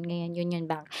 Ion, ngayon Union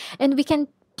Bank. And we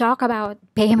can talk about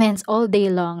payments all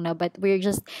day long, no, but we're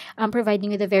just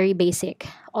providing you the very basic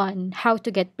on how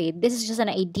to get paid. This is just an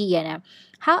idea na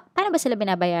paano ba sila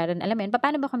binabayaran? Alam mo yun,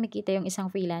 paano ba kumikita yung isang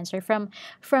freelancer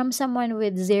from someone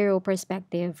with zero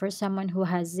perspective, for someone who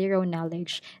has zero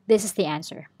knowledge. This is the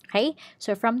answer. Okay?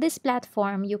 So from this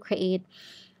platform, you create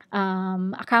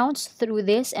accounts through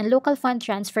this, and local fund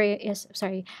transfer,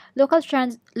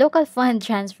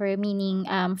 meaning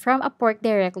from Upwork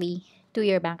directly to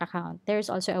your bank account. There's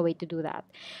also a way to do that.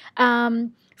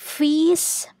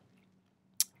 Fees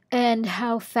and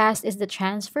how fast is the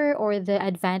transfer, or the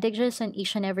advantages on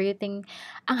each and everything,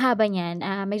 ang haba niyan.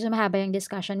 Medyo mahaba yung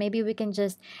discussion. Maybe we can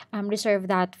just reserve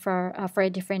that for a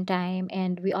different time.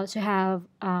 And we also have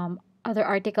other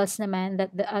articles naman that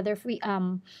the other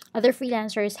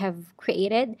freelancers have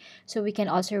created, so we can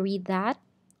also read that.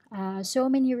 So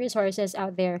many resources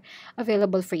out there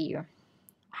available for you.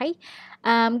 Okay?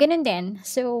 Ganun din.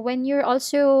 So, when you're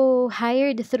also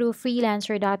hired through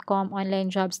freelancer.com,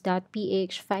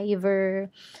 onlinejobs.ph, Fiverr,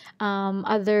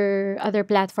 other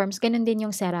platforms, ganun din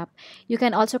yung setup. You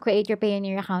can also create your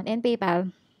Payoneer account and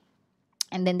PayPal,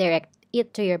 and then direct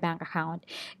it to your bank account.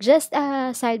 Just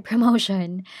a side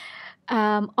promotion.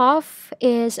 Off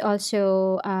is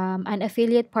also an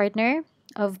affiliate partner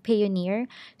of Payoneer.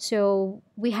 So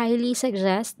we highly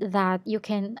suggest that you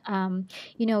can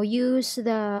use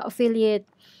the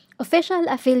official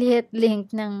affiliate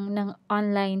link ng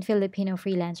online Filipino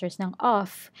freelancers ng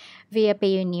Off via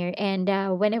Payoneer. And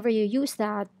whenever you use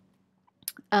that,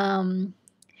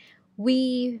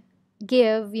 we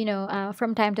give,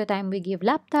 from time to time, we give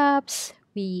laptops,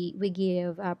 we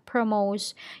give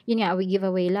promos. Yun nga, we give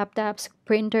away laptops,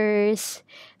 printers,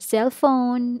 cell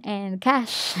phone, and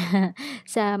cash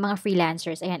sa mga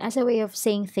freelancers. Ayan, as a way of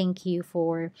saying thank you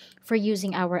for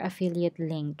using our affiliate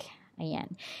link.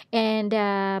 Ayan. And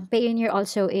Payoneer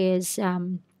also is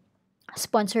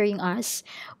sponsoring us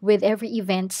with every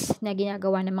events na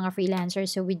ginagawa ng mga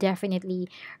freelancers. So we definitely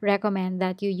recommend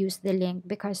that you use the link,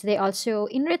 because they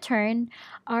also, in return,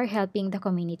 are helping the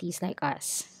communities like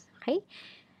us. Okay?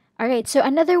 All right. So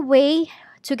another way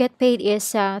to get paid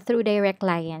is through direct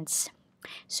clients.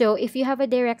 So if you have a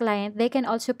direct client, they can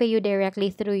also pay you directly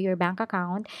through your bank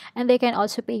account, and they can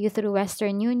also pay you through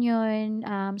Western Union,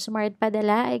 Smart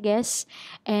Padala, I guess,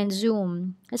 and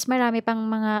Zoom. Mas marami pang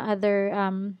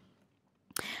mga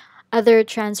other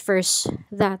transfers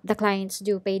that the clients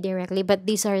do pay directly, but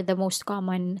these are the most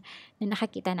common na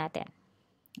nakakita natin.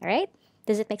 All right?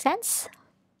 Does it make sense?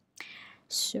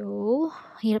 So,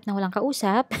 hirap na walang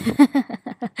kausap.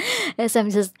 As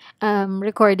I'm just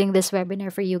recording this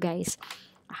webinar for you guys.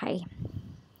 Okay.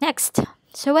 Next.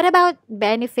 So, what about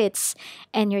benefits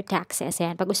and your taxes?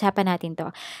 Ayan, pag-usapan natin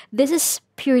to. This is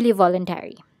purely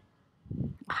voluntary.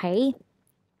 Okay?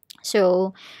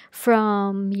 So,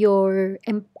 from your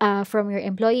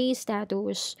employee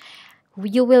status,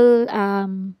 you will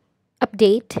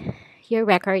update your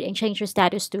record and change your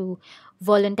status to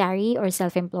voluntary or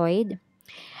self-employed.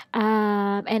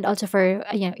 And also for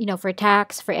for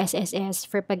tax, for SSS,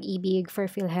 for pag-ibig, for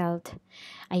PhilHealth.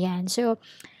 Ayan. So,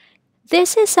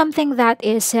 this is something that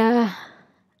is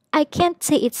I can't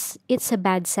say it's a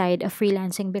bad side of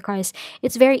freelancing, because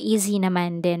it's very easy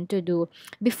naman din to do.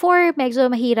 Before, medyo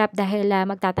mahirap dahil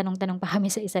magtatanong-tanong pa kami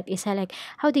sa isa't isa, like,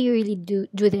 how do you really do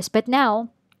this? But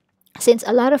now, since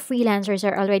a lot of freelancers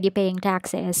are already paying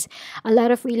taxes, a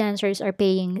lot of freelancers are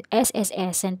paying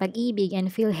SSS and pag-ibig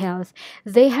and PhilHealth,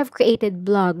 they have created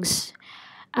blogs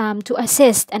to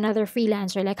assist another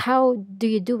freelancer. Like, how do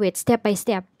you do it step by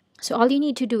step? So all you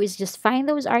need to do is just find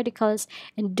those articles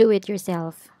and do it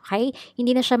yourself. Okay?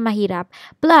 Hindi na siya mahirap.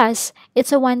 Plus,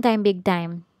 it's a one-time big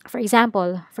time. For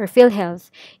example, for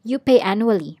PhilHealth, you pay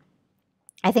annually.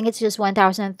 I think it's just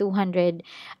 1,200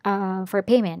 for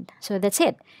payment. So that's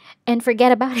it. And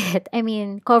forget about it. I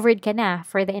mean, covered ka na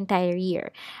for the entire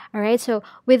year. All right? So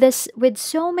with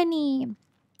so many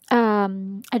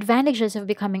advantages of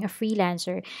becoming a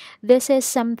freelancer. This is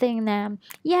something na,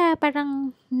 yeah,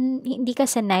 parang hindi ka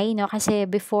sanay, no? Kasi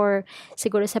before,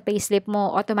 siguro sa payslip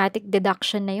mo, automatic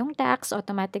deduction na yung tax,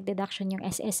 automatic deduction yung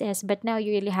SSS, but now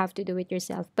you really have to do it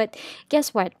yourself. But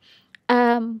guess what?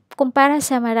 Kumpara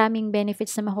sa maraming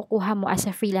benefits na makukuha mo as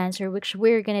a freelancer, which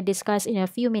we're gonna discuss in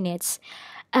a few minutes,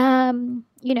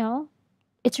 you know,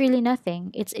 it's really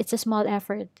nothing. It's a small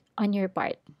effort on your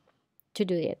part to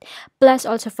do it. Plus,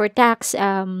 also for tax,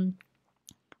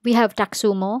 we have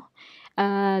Taxumo.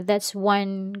 That's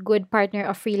one good partner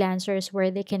of freelancers where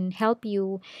they can help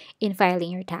you in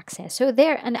filing your taxes. So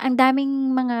there, ang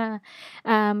daming mga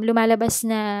lumalabas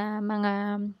na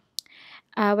mga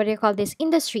what do you call this,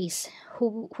 industries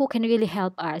who can really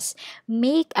help us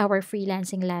make our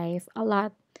freelancing life a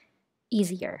lot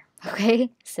easier. Okay,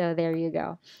 so there you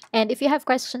go. And if you have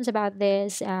questions about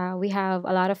this, we have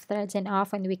a lot of threads and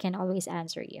off, and we can always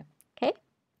answer you. Okay.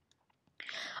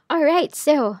 All right.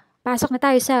 So pasok na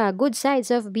tayo sa good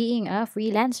sides of being a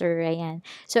freelancer. Ayan.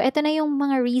 So ito na yung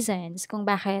mga reasons kung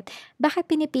bakit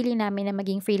pinipili namin na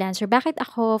maging freelancer. Bakit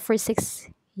ako for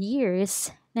 6 years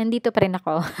nandito pa rin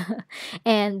ako.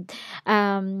 And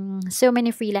so many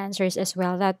freelancers as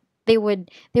well that they would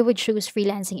choose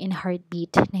freelancing in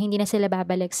heartbeat, na hindi na sila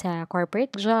babalik sa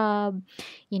corporate job,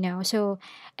 So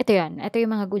ito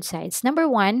yung mga good sides. Number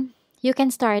one, you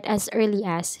can start as early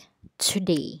as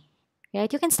today. Right?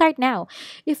 You can start now.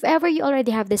 If ever you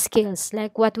already have the skills,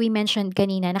 like what we mentioned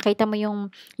kanina, nakita mo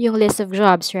yung list of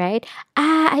jobs, right?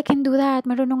 I can do that.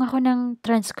 Marunong ako ng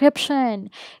transcription.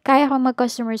 Kaya kong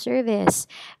mag-customer service.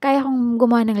 Kaya kong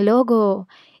gumawa ng logo.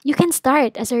 You can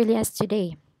start as early as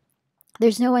today.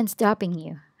 There's no one stopping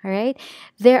you. All right?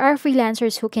 There are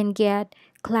freelancers who can get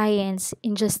clients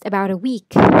in just about a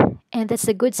week. And that's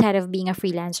the good side of being a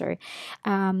freelancer.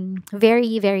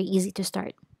 Very, very easy to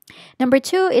start. Number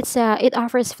two, it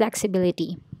offers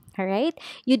flexibility. All right?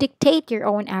 You dictate your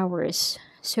own hours.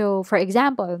 So, for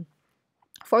example,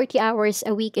 40 hours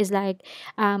a week is like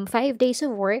 5 days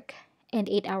of work and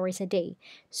 8 hours a day.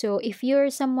 So, if you're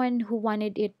someone who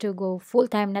wanted it to go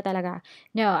full-time na talaga,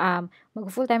 no,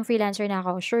 mag-full-time freelancer na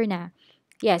ako, sure na.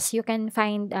 Yes, you can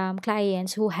find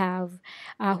clients who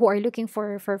are looking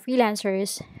for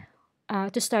freelancers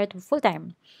to start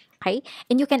full-time. Okay?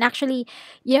 And you can actually,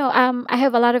 I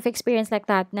have a lot of experience like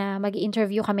that na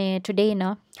mag-interview kami today,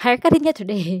 no? Hire ka rin niya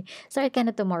today. Start ka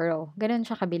na tomorrow. Ganun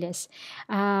siya kabilis.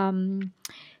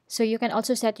 So you can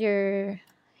also set your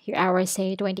hours,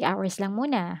 say 20 hours lang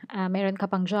muna. Meron ka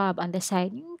pang job on the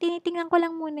side. Yung tinitingnan ko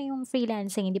lang muna yung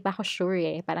freelancing. Hindi pa ako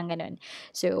sure parang ganun.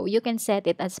 So you can set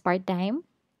it as part-time.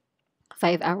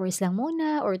 5 hours lang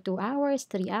muna or 2 hours,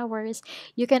 3 hours.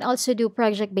 You can also do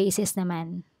project basis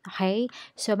naman. Okay?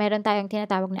 So, meron tayong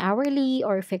tinatawag na hourly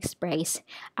or fixed price.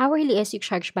 Hourly is you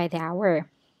charge by the hour.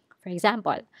 For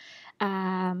example,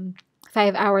 5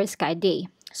 hours ka a day.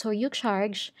 So, you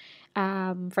charge,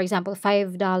 for example,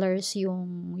 $5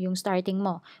 yung starting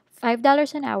mo. $5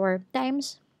 an hour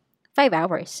times 5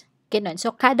 hours. Ganun.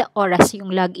 So, kada oras yung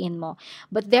login mo.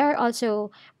 But there are also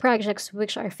projects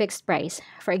which are fixed price.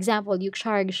 For example, you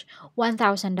charge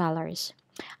 $1,000.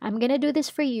 I'm gonna do this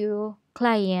for you,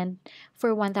 client,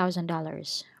 for $1,000.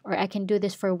 Or I can do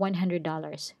this for $100.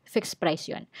 Fixed price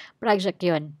yun. Project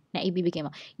yun na ibibigay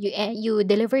mo. You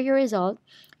deliver your result,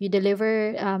 you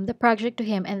deliver the project to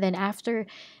him, and then after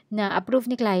na approve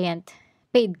ni client,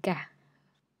 paid ka.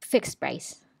 Fixed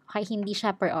price. Okay, hindi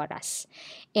siya per oras.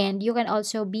 And you can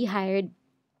also be hired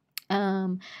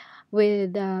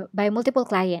with by multiple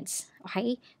clients.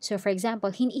 Okay? So for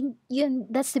example,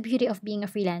 that's the beauty of being a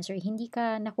freelancer. Hindi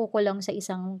ka nakukulong sa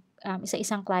isang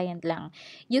client lang.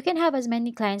 You can have as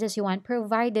many clients as you want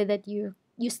provided that you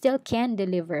still can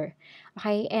deliver.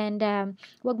 Okay? And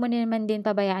wag mo naman din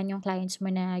pabayaan yung clients mo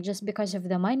na just because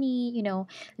of the money,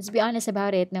 let's be honest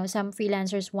about it. Now, some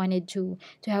freelancers wanted to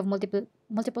have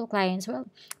multiple clients. Well,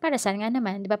 para saan nga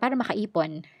naman, 'di ba? Para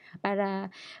makaipon,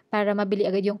 para mabili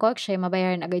agad yung kotse,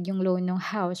 mabayaran agad yung loan ng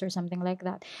house or something like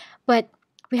that. But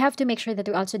we have to make sure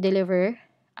that we also deliver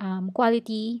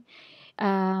quality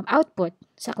output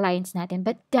sa clients natin.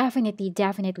 But definitely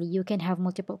you can have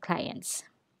multiple clients.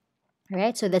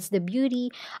 Right? So that's the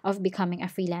beauty of becoming a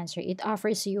freelancer. It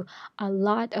offers you a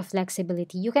lot of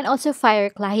flexibility. You can also fire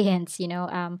clients, you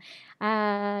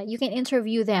can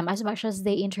interview them as much as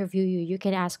they interview you. You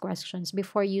can ask questions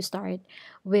before you start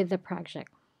with the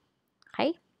project.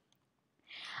 Okay?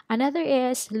 Another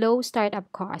is low startup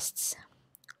costs.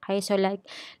 Okay, so like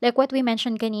what we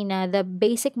mentioned kanina, the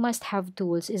basic must-have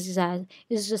tools is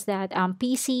just that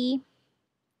PC,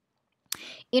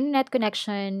 internet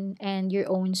connection, and your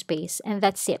own space, and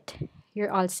that's it. You're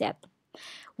all set.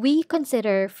 We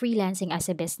consider freelancing as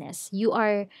a business. You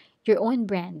are your own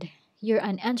brand. You're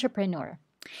an entrepreneur.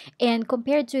 And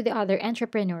compared to the other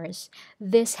entrepreneurs,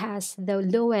 this has the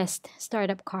lowest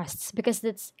startup costs because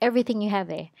that's everything you have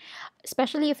eh.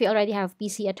 Especially if you already have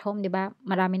PC at home, di ba?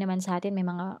 Marami naman sa atin may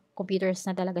mga computers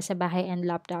na talaga sa bahay and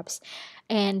laptops.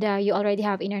 And you already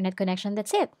have internet connection,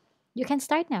 that's it. You can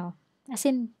start now. As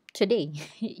in today.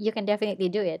 You can definitely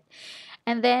do it.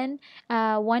 And then,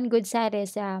 one good side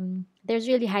is there's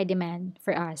really high demand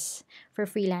for us, for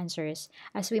freelancers.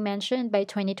 As we mentioned, by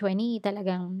 2020,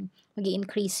 talagang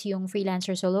mag-increase yung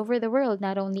freelancers all over the world,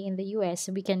 not only in the US.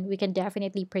 We can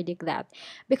definitely predict that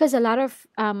because a lot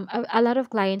of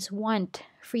clients want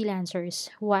freelancers.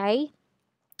 Why?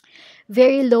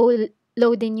 Very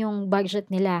low din yung budget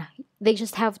nila. They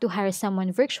just have to hire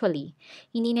someone virtually.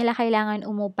 Hindi nila kailangan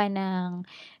umupa ng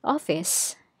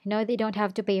office. They don't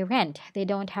have to pay rent. They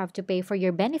don't have to pay for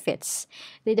your benefits.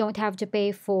 They don't have to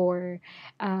pay for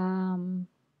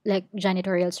like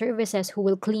janitorial services who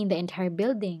will clean the entire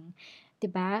building.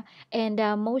 Diba? And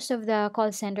most of the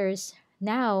call centers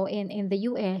now in the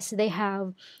US, they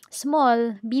have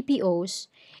small BPOs,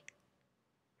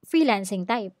 freelancing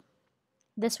type.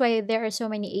 That's why there are so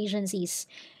many agencies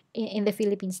in the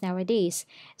Philippines nowadays.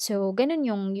 So, ganun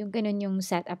yung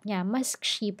setup niya. Mas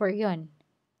cheaper yon.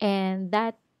 And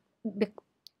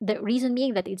the reason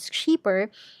being that it's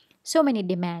cheaper, so many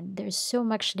demand. There's so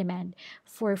much demand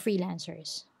for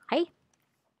freelancers. Okay?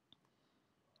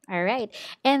 All right.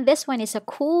 And this one is a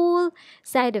cool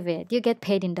side of it. You get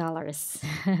paid in dollars.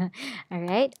 All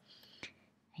right?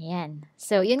 Ayan.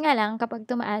 So, yun nga lang, kapag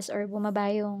tumaas or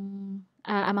bumaba yung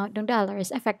amount ng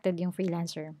dollars, affected yung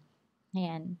freelancer.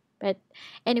 Ayan. But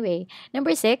anyway,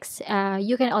 number 6,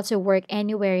 you can also work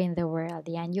anywhere in the world.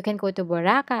 Yan. You can go to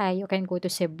Boracay, you can go to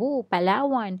Cebu,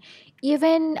 Palawan,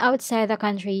 even outside the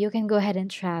country, you can go ahead and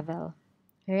travel.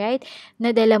 Alright?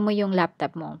 Nadala mo yung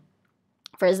laptop mo.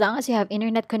 For as long as you have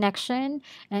internet connection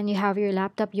and you have your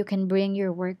laptop, you can bring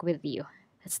your work with you.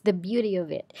 That's the beauty of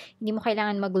it. Hindi mo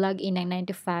kailangan mag-log in ng 9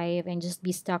 to 5 and just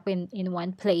be stuck in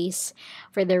one place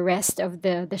for the rest of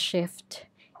the shift.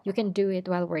 You can do it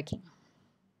while working.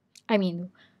 I mean,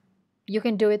 you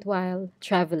can do it while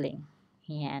traveling.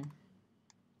 Yan.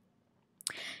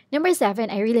 Number 7,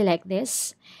 I really like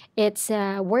this. It's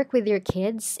work with your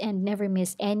kids and never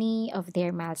miss any of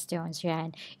their milestones.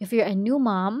 Yan. If you're a new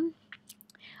mom,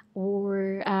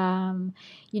 or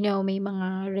may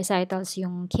mga recitals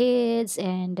yung kids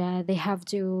and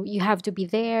you have to be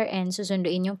there and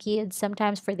susunduin yung kids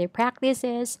sometimes for their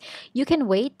practices. You can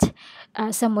wait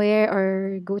somewhere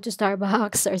or go to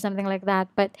Starbucks or something like that,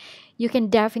 but you can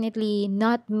definitely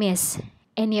not miss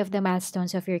any of the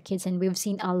milestones of your kids. And we've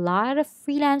seen a lot of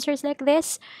freelancers like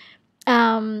this.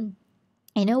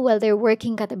 While they're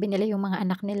working, katabi nila yung mga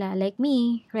anak nila. Like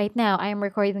me, right now, I'm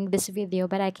recording this video,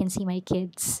 but I can see my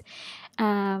kids.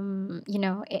 Hindi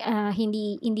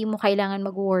mo kailangan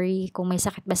mag-worry kung may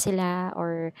sakit ba sila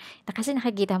or kasi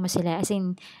nakikita mo sila. As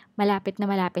in, malapit na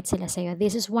malapit sila sa'yo.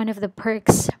 This is one of the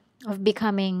perks of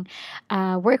becoming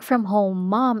work from home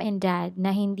mom and dad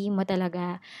na hindi mo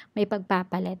talaga may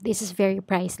pagpapalit. This is very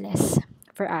priceless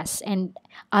for us. And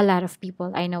a lot of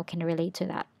people I know can relate to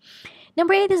that.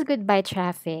 Number 8 is goodbye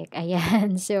traffic.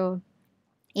 Ayan. So,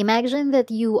 imagine that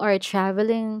you are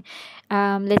traveling.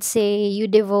 Let's say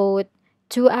you devote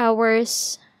 2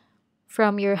 hours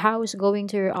from your house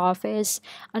going to your office,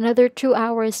 another 2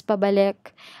 hours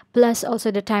pabalik, plus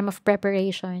also the time of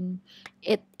preparation.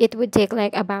 It would take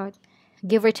like about,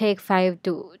 give or take, 5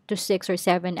 to 6 or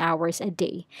 7 hours a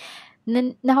day.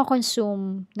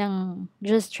 Nakakonsume ng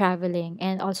just traveling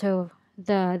and also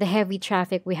the heavy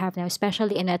traffic we have now,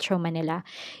 especially in Metro Manila.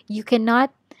 You cannot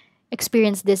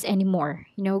experience this anymore.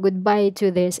 Goodbye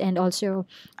to this. And also,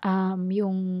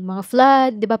 yung mga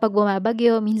flood, di ba pag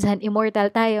bumabagyo, minsan immortal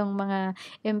tayong mga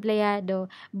empleyado.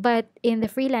 But in the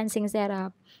freelancing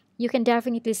setup, you can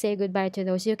definitely say goodbye to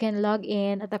those. You can log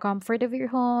in at the comfort of your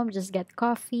home, just get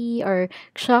coffee or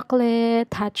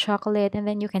hot chocolate, and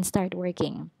then you can start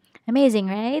working. Amazing,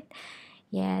 right?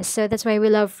 Yes, so that's why we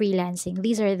love freelancing.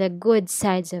 These are the good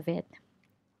sides of it.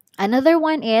 Another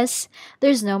one is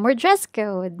there's no more dress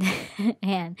code.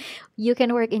 And you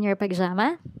can work in your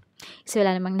pajama. So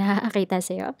wala namang nakakita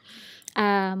sa'yo.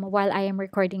 While I am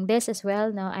recording this as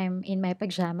well, now I'm in my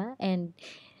pajama and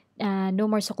no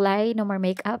more suklay, no more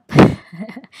makeup.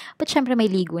 But syempre may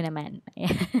ligo naman.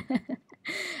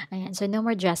 Ayan, so no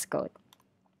more dress code.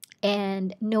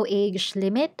 And no age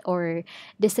limit or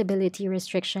disability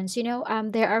restrictions.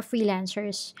 There are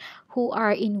freelancers who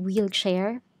are in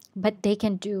wheelchair, but they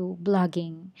can do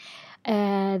blogging.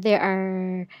 There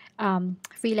are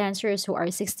freelancers who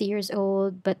are 60 years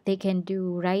old, but they can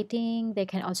do writing, they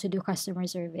can also do customer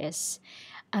service.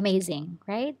 Amazing,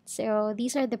 right? So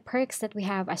these are the perks that we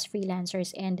have as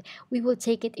freelancers, and we will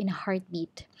take it in a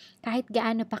heartbeat. Kahit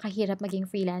gaano pa kahirap maging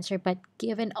freelancer, but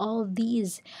given all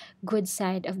these good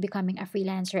side of becoming a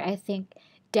freelancer, I think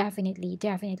definitely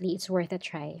it's worth a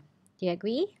try. Do you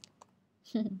agree?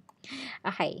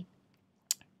 Okay.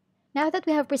 Now that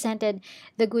we have presented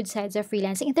the good sides of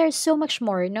freelancing, there's so much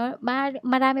more, no?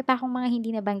 Marami pa akong mga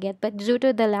hindi nabanggit, but due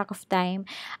to the lack of time,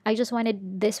 I just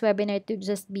wanted this webinar to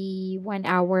just be 1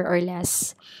 hour or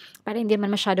less para hindi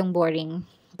man masyadong boring.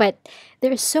 But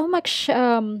there's so much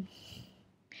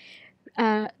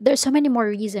there's so many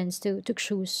more reasons to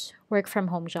choose work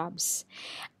from home jobs.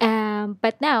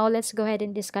 But now, let's go ahead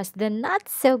and discuss the not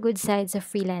so good sides of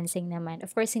freelancing naman.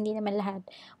 Of course, hindi naman lahat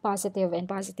positive,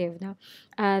 no?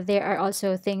 There are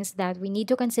also things that we need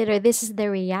to consider. This is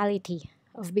the reality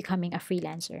of becoming a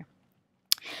freelancer.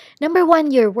 Number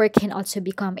one, your work can also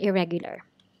become irregular.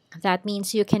 That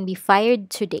means you can be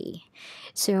fired today.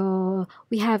 So,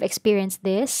 we have experienced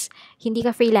this. Hindi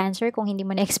ka freelancer kung hindi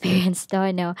mo na-experience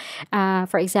to, no?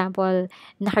 For example,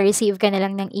 naka-receive ka na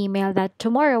lang ng email that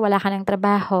tomorrow wala ka ng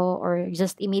trabaho, or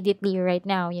just immediately right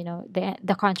now,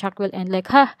 the contract will end, like,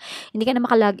 hindi ka na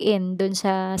makalog in dun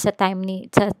sa time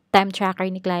tracker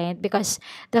ni client because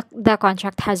the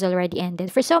contract has already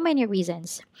ended for so many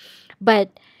reasons.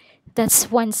 But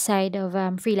that's one side of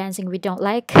freelancing we don't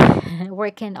like.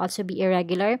 Work can also be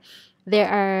irregular. There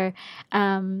are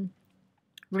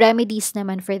remedies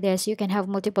naman for this. You can have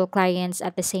multiple clients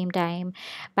at the same time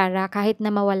para kahit na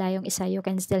mawala yung isa, you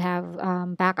can still have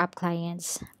backup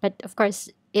clients. But of course,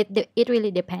 it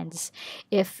really depends.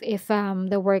 If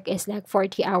the work is like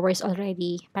 40 hours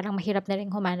already, parang mahirap na rin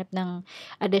humanap ng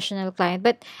additional client.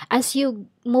 But as you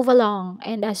move along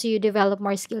and as you develop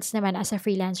more skills naman as a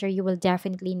freelancer, you will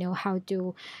definitely know how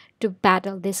to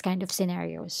battle this kind of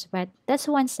scenarios. But that's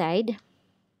one side.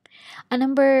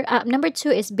 Number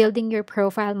two is building your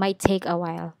profile might take a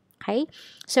while. Okay,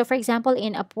 so for example,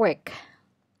 in Upwork,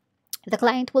 the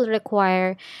client will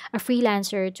require a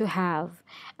freelancer to have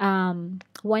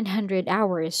 100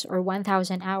 hours or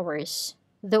 1,000 hours.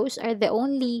 Those are the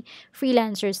only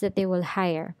freelancers that they will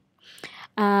hire.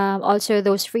 Also,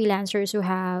 those freelancers who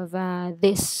have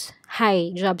this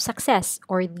high job success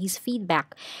or these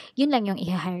feedback, yun lang yung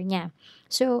i-hire niya.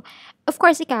 So, of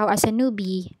course, ikaw as a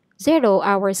newbie, 0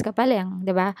 hours ka pa lang,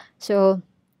 di ba? So,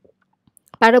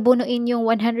 para bunuin yung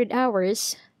 100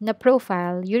 hours na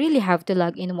profile, you really have to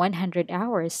log in 100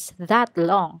 hours. That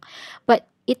long. But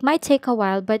it might take a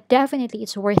while, but definitely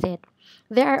it's worth it.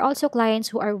 There are also clients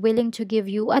who are willing to give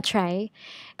you a try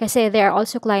kasi there are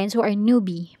also clients who are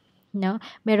newbie. No?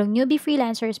 Merong newbie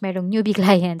freelancers, merong newbie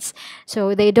clients.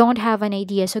 So, they don't have an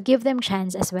idea. So, give them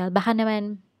chance as well. Baka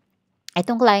naman,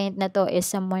 itong client na to is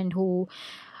someone who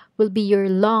will be your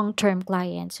long-term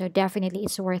client. So definitely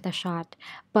it's worth a shot.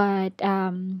 But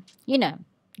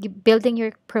building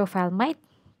your profile might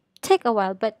take a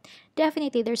while, but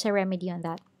definitely there's a remedy on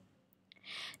that.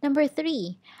 Number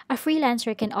three, a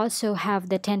freelancer can also have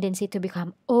the tendency to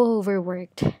become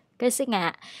overworked. Kasi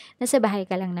nga, nasa bahay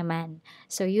ka lang naman.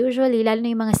 So usually, lalo na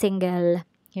yung mga single,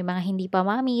 yung mga hindi pa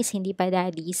mommies, hindi pa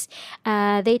daddies,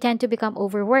 they tend to become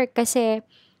overworked kasi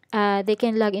they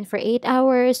can log in for 8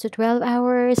 hours to 12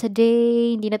 hours a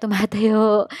day, hindi na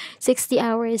tumatayo, 60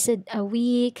 hours a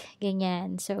week,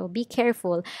 ganyan. So, be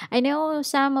careful. I know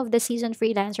some of the seasoned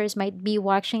freelancers might be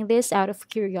watching this out of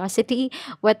curiosity.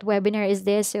 What webinar is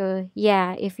this? So,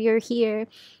 yeah, if you're here,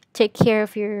 take care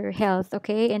of your health,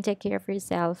 okay? And take care of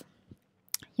yourself.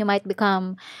 You might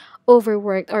become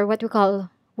overworked or what we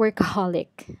call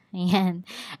workaholic. Ayan.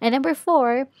 And number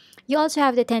four, you also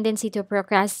have the tendency to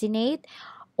procrastinate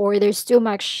or there's too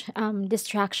much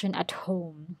distraction at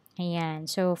home. Ayan.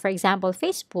 So, for example,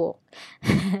 Facebook.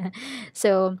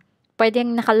 So,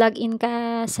 pwedeng nakalogin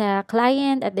ka sa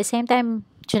client at the same time,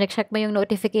 check mo yung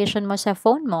notification mo sa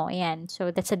phone mo. Ayan.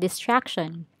 So, that's a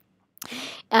distraction.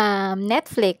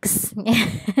 Netflix.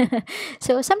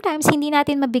 So, sometimes, hindi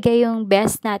natin mabigay yung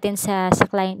best natin sa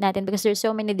client natin because there's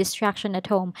so many distraction at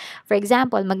home. For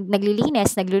example,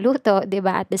 naglilinis, nagluluto, di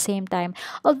ba, at the same time.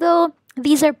 Although,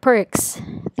 these are perks.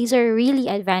 These are really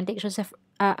advantage of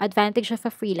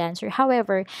a freelancer.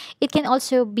 However, it can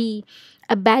also be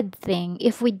a bad thing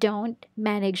if we don't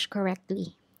manage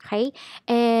correctly. Okay?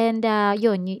 And,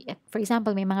 for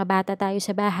example, may mga bata tayo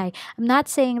sa bahay. I'm not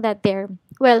saying that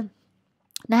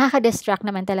nakaka-distract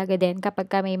naman talaga din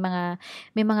kapag may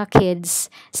mga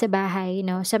kids sa bahay,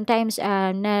 no? Sometimes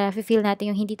na-feel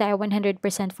natin yung hindi tayo 100%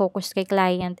 focused kay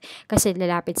client kasi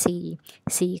lalapit si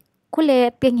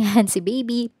kulit, ganyan, si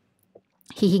baby,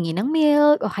 hihingi ng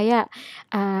milk, o kaya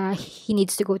he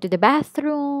needs to go to the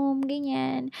bathroom,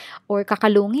 ganyan, or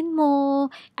kakalungin mo,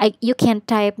 you can't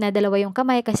type na dalawa yung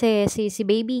kamay kasi si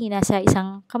baby nasa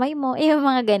isang kamay mo, yung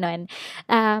mga ganon.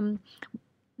 Um,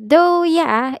 Though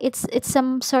yeah, it's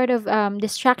some sort of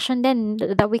distraction then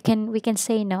that we can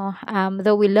say no.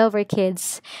 Though we love our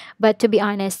kids, but to be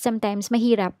honest, sometimes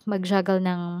mahirap mag-juggle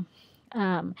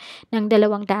um, ng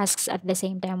dalawang tasks at the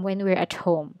same time when we're at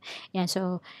home. Yan,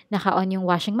 so naka-on yung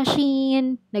washing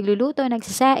machine, nagluluto,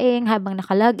 nagsasaing habang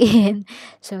naka-log in.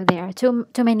 So there are too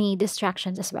many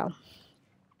distractions as well.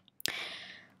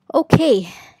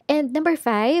 Okay. And number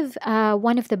five,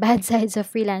 one of the bad sides of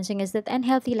freelancing is that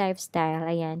unhealthy lifestyle.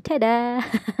 Ayan, tada!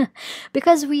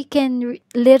 Because we can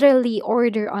literally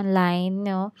order online,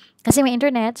 no? Kasi may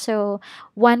internet, so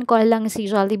one call lang si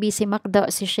Jollibee, si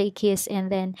McDo, si Shakey's, and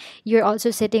then you're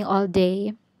also sitting all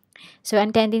day. So,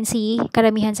 ang tendency,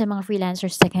 karamihan sa mga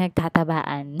freelancers na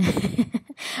nagtatabaan.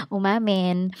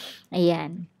 Umamin.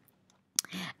 Ayan.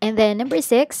 And then number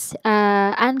six,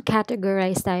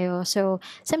 uncategorized tayo. So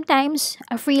sometimes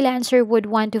a freelancer would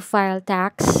want to file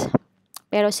tax,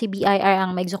 pero si BIR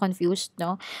ang medyo confused,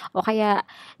 no? O kaya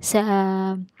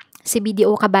sa si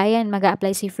BDO Kabayan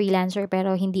mag-a-apply si freelancer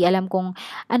pero hindi alam kung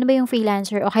ano ba yung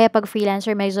freelancer, o kaya pag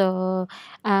freelancer medyo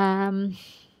um,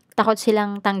 takot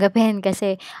silang tanggapin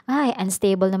kasi ay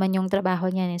unstable naman yung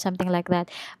trabaho niya and something like that.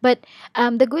 But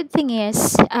the good thing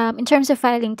is, in terms of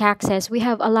filing taxes, we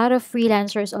have a lot of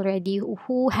freelancers already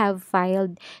who have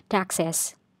filed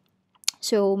taxes.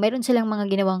 So, meron silang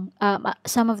mga ginawang,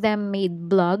 some of them made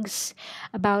blogs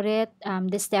about it,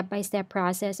 the step-by-step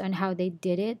process on how they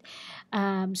did it.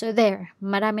 So, there,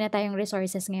 marami na tayong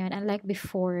resources ngayon, unlike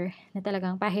before na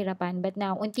talagang pahirapan. But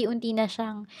now, unti-unti na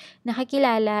siyang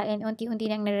nakakilala and unti-unti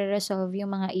nang nare-resolve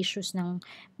yung mga issues ng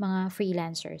mga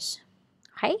freelancers.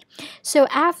 Okay? So,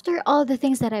 after all the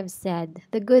things that I've said,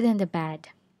 the good and the bad,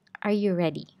 are you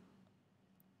ready?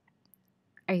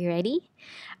 Are you ready?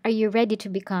 Are you ready to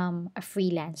become a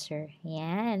freelancer?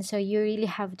 Yeah. And so you really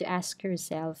have to ask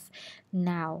yourself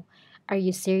now, are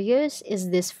you serious? Is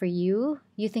this for you?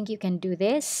 You think you can do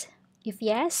this? If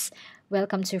yes,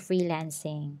 welcome to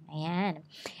freelancing. Ayan.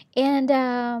 And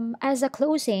as a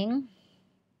closing,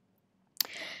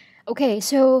 okay,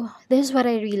 so this is what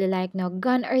I really like now.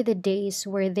 Gone are the days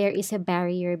where there is a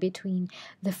barrier between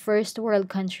the first world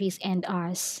countries and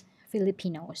us,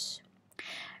 Filipinos.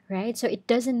 Right? So it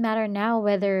doesn't matter now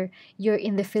whether you're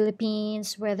in the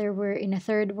Philippines, whether we're in a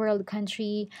third world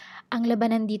country. Ang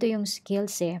labanan dito yung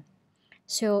skills eh.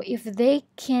 So if they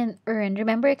can earn,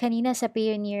 remember kanina sa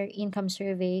Pioneer Income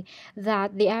Survey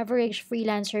that the average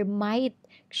freelancer might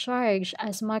charge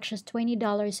as much as $20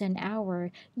 an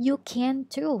hour, you can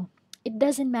too. It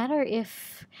doesn't matter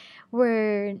if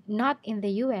we're not in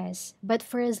the US, but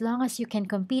for as long as you can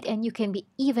compete and you can be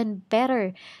even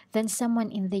better than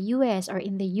someone in the US or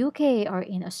in the UK or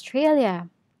in Australia,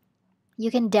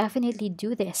 you can definitely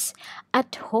do this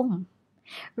at home.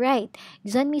 Right.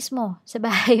 Diyan mismo, sa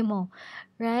bahay mo.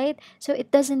 Right? So, it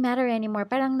doesn't matter anymore.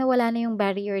 Parang nawala na yung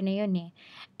barrier na yun eh.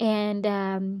 And,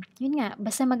 yun nga,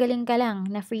 basta magaling ka lang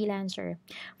na freelancer.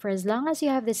 For as long as you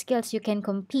have the skills, you can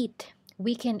compete.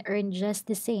 We can earn just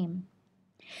the same.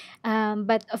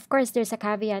 But of course, there's a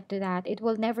caveat to that. It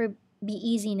will never be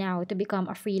easy now to become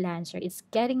a freelancer. It's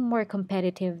getting more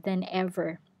competitive than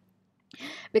ever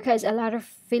because a lot of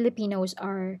Filipinos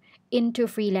are into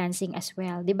freelancing as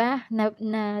well, 'di ba?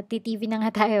 Na TV na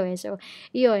nga tayo eh. So,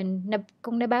 'yun,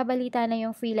 kung nababalita na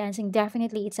yung freelancing,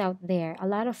 definitely it's out there. A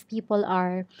lot of people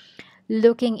are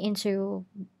looking into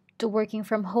to working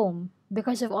from home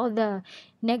because of all the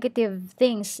negative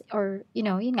things or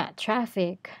yun nga,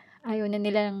 traffic. Ayaw na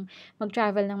nilang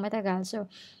mag-travel ng matagal. So,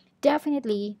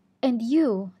 definitely, and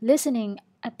you listening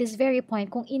at this very point,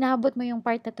 kung inabot mo yung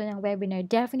part na to ng webinar,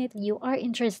 definitely you are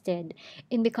interested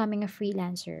in becoming a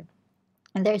freelancer.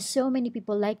 And there's so many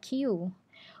people like you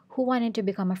who wanted to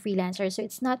become a freelancer. So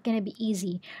it's not gonna be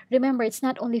easy. Remember, it's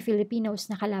not only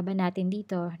Filipinos na kalaban natin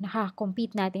dito.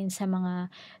 Nakaka-compete natin sa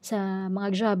mga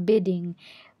job bidding.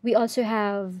 We also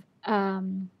have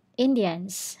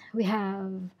Indians. We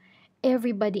have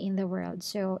everybody in the world.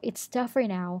 So it's tougher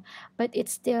now, but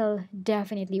it's still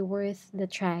definitely worth the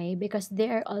try because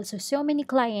there are also so many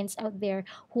clients out there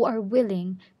who are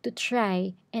willing to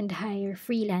try and hire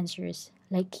freelancers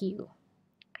like you.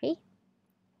 Okay?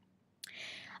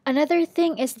 Another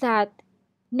thing is that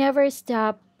never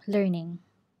stop learning.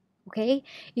 Okay?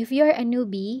 If you're a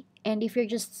newbie and if you're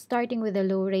just starting with a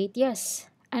low rate, yes,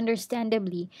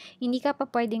 understandably, hindi ka pa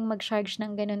pwedeng mag-charge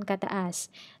ng ganun kataas,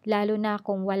 lalo na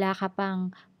kung wala ka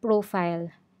pang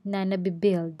profile na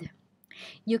nabibuild.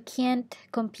 You can't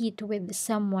compete with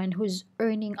someone who's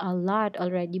earning a lot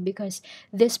already because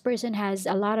this person has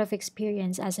a lot of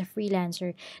experience as a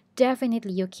freelancer.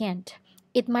 Definitely, you can't.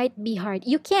 It might be hard.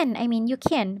 You can, I mean, you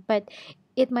can, but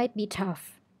it might be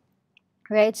tough.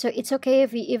 Right? So it's okay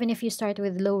if you, even if you start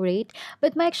with low rate,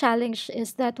 but my challenge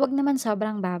is that wag naman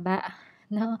sobrang baba,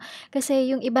 no? Kasi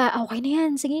yung iba, okay na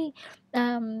yan, sige.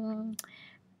 Um,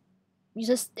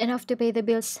 just enough to pay the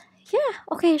bills. Yeah,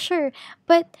 okay, sure.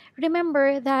 But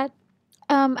remember that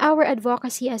our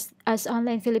advocacy as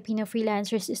online Filipino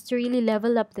freelancers is to really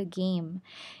level up the game,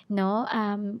 no?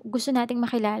 Gusto nating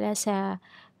makilala sa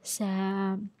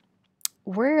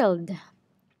world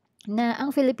na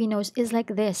ang Filipinos is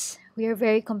like this. We are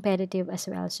very competitive as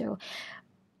well. So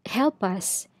help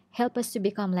us to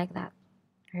become like that,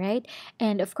 right?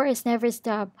 And of course, never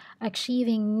stop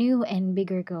achieving new and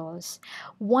bigger goals.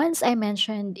 Once I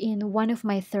mentioned in one of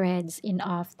my threads in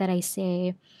off that I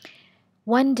say,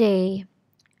 one day,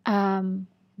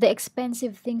 the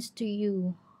expensive things to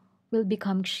you will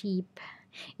become cheap.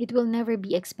 It will never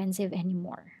be expensive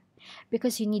anymore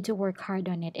because you need to work hard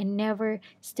on it and never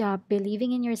stop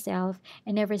believing in yourself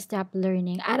and never stop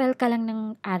learning. Aral ka lang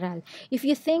ng aral. If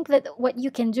you think that what you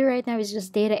can do right now is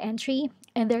just data entry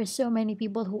and there are so many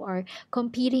people who are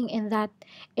competing in that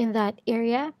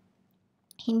area,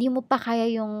 hindi mo pa kaya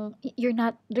yung you're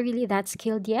not really that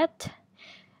skilled yet,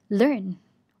 learn.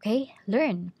 Okay?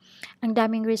 Learn. Ang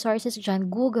daming resources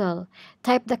dyan. Google.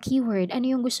 Type the keyword. Ano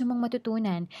yung gusto mong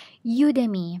matutunan?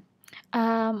 Udemy.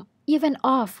 Even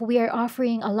off, we are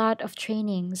offering a lot of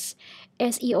trainings,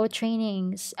 SEO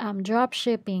trainings, drop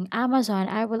shipping, Amazon.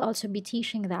 I will also be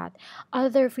teaching that.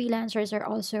 Other freelancers are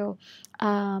also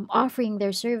offering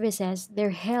their services, their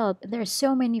help. There's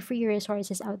so many free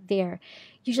resources out there.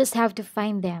 You just have to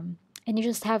find them. And you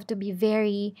just have to be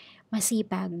very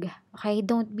masipag. Okay?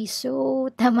 Don't be so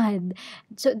tamad.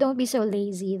 So don't be so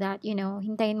lazy that,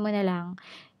 hintayin mo na lang.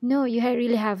 No, you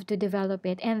really have to develop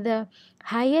it. And the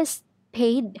highest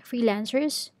paid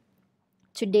freelancers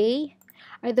today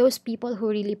are those people who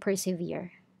really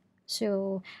persevere.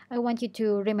 So I want you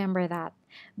to remember that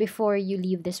before you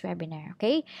leave this webinar,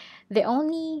 okay? The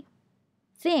only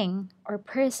thing or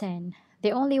person,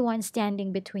 the only one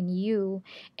standing between you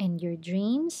and your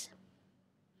dreams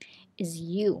is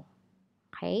you,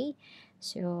 okay?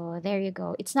 So there you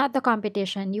go. It's not the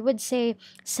competition. You would say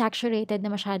saturated na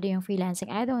masyado yung freelancing.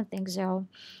 I don't think so.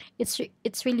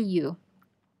 It's really you.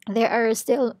 There are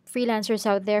still freelancers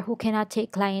out there who cannot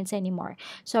take clients anymore.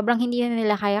 Sobrang hindi na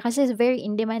nila kaya kasi very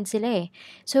in demand sila eh.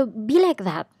 So be like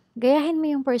that. Gayahin mo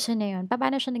yung person na yun.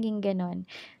 Paano siya naging ganon?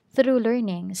 Through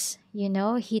learnings.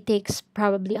 He takes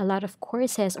probably a lot of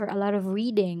courses or a lot of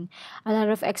reading, a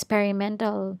lot of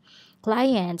experimental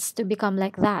clients to become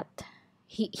like that.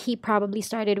 He probably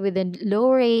started with a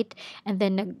low rate and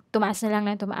then tumaas na lang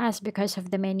ng tumaas because of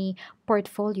the many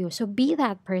portfolio. So be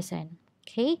that person.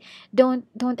 Okay? Don't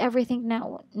ever think na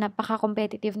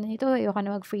napaka-competitive na nito, ayoko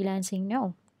na mag-freelancing.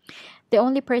 No. The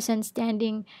only person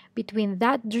standing between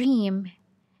that dream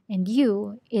and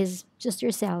you is just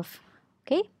yourself.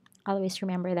 Okay? Always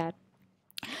remember that.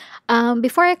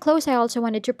 Before I close, I also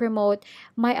wanted to promote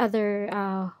my other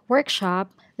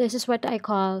workshop. This is what I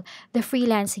call the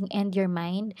Freelancing and Your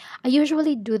Mind. I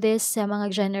usually do this sa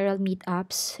mga general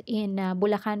meetups in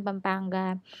Bulacan,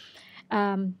 Pampanga.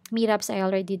 Meetups, I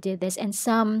already did this, and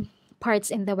some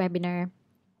parts in the webinar.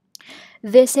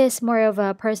 This is more of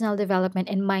a personal development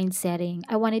and mind setting.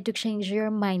 I wanted to change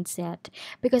your mindset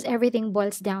because everything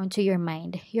boils down to your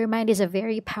mind. Your mind is a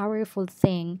very powerful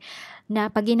thing na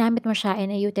pag ginamit mo siya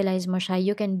and na-utilize mo siya,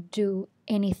 you can do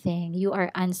anything. You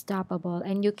are unstoppable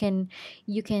and you can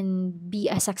be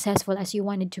as successful as you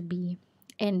wanted to be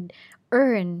and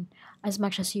earn as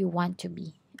much as you want to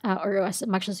be or as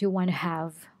much as you want to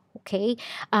have. Okay.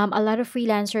 A lot of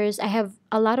freelancers, I have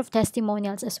a lot of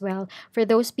testimonials as well for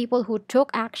those people who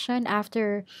took action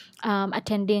after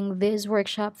attending this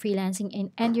workshop,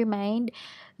 Freelancing and Your Mind.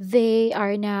 They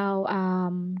are now,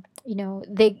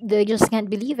 they just can't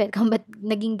believe it. Kung ba't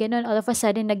naging ganun, all of a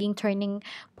sudden, naging turning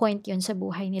point yun sa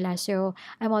buhay nila. So,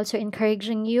 I'm also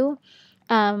encouraging you.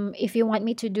 If you want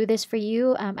me to do this for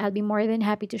you, I'll be more than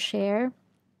happy to share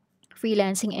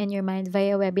Freelancing and Your Mind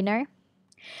via webinar.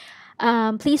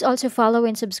 Please also follow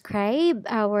and subscribe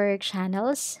our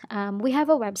channels. We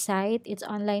have a website. It's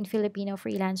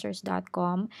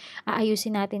onlinefilipinofreelancers.com.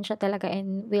 Aayusin natin siya talaga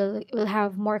and we'll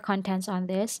have more contents on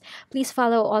this. Please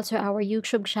follow also our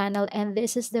YouTube channel and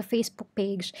this is the Facebook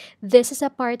page. This is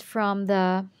apart from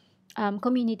the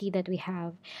community that we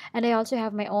have. And I also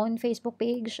have my own Facebook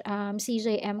page,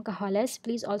 CJM Cajoles.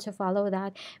 Please also follow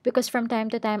that because from time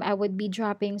to time I would be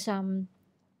dropping some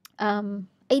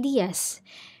ideas,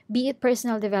 be it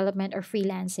personal development or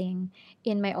freelancing,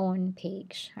 in my own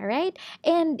page. All right?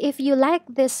 And if you like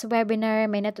this webinar,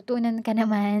 may natutunan ka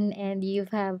naman, and you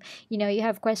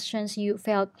have questions, you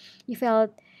felt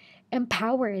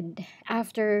empowered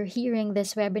after hearing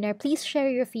this webinar, please share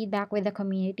your feedback with the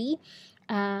community.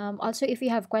 Also, if you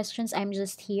have questions, I'm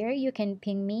just here. You can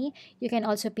ping me. You can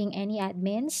also ping any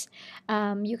admins.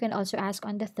 You can also ask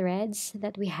on the threads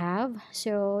that we have.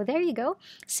 So, there you go.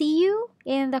 See you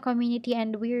in the community,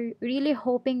 and we're really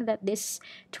hoping that this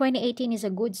 2018 is a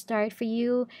good start for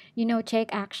you.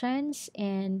 Take actions,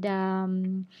 and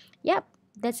yep,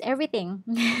 that's everything.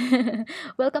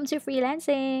 Welcome to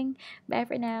freelancing. Bye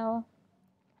for now.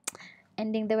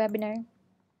 Ending the webinar.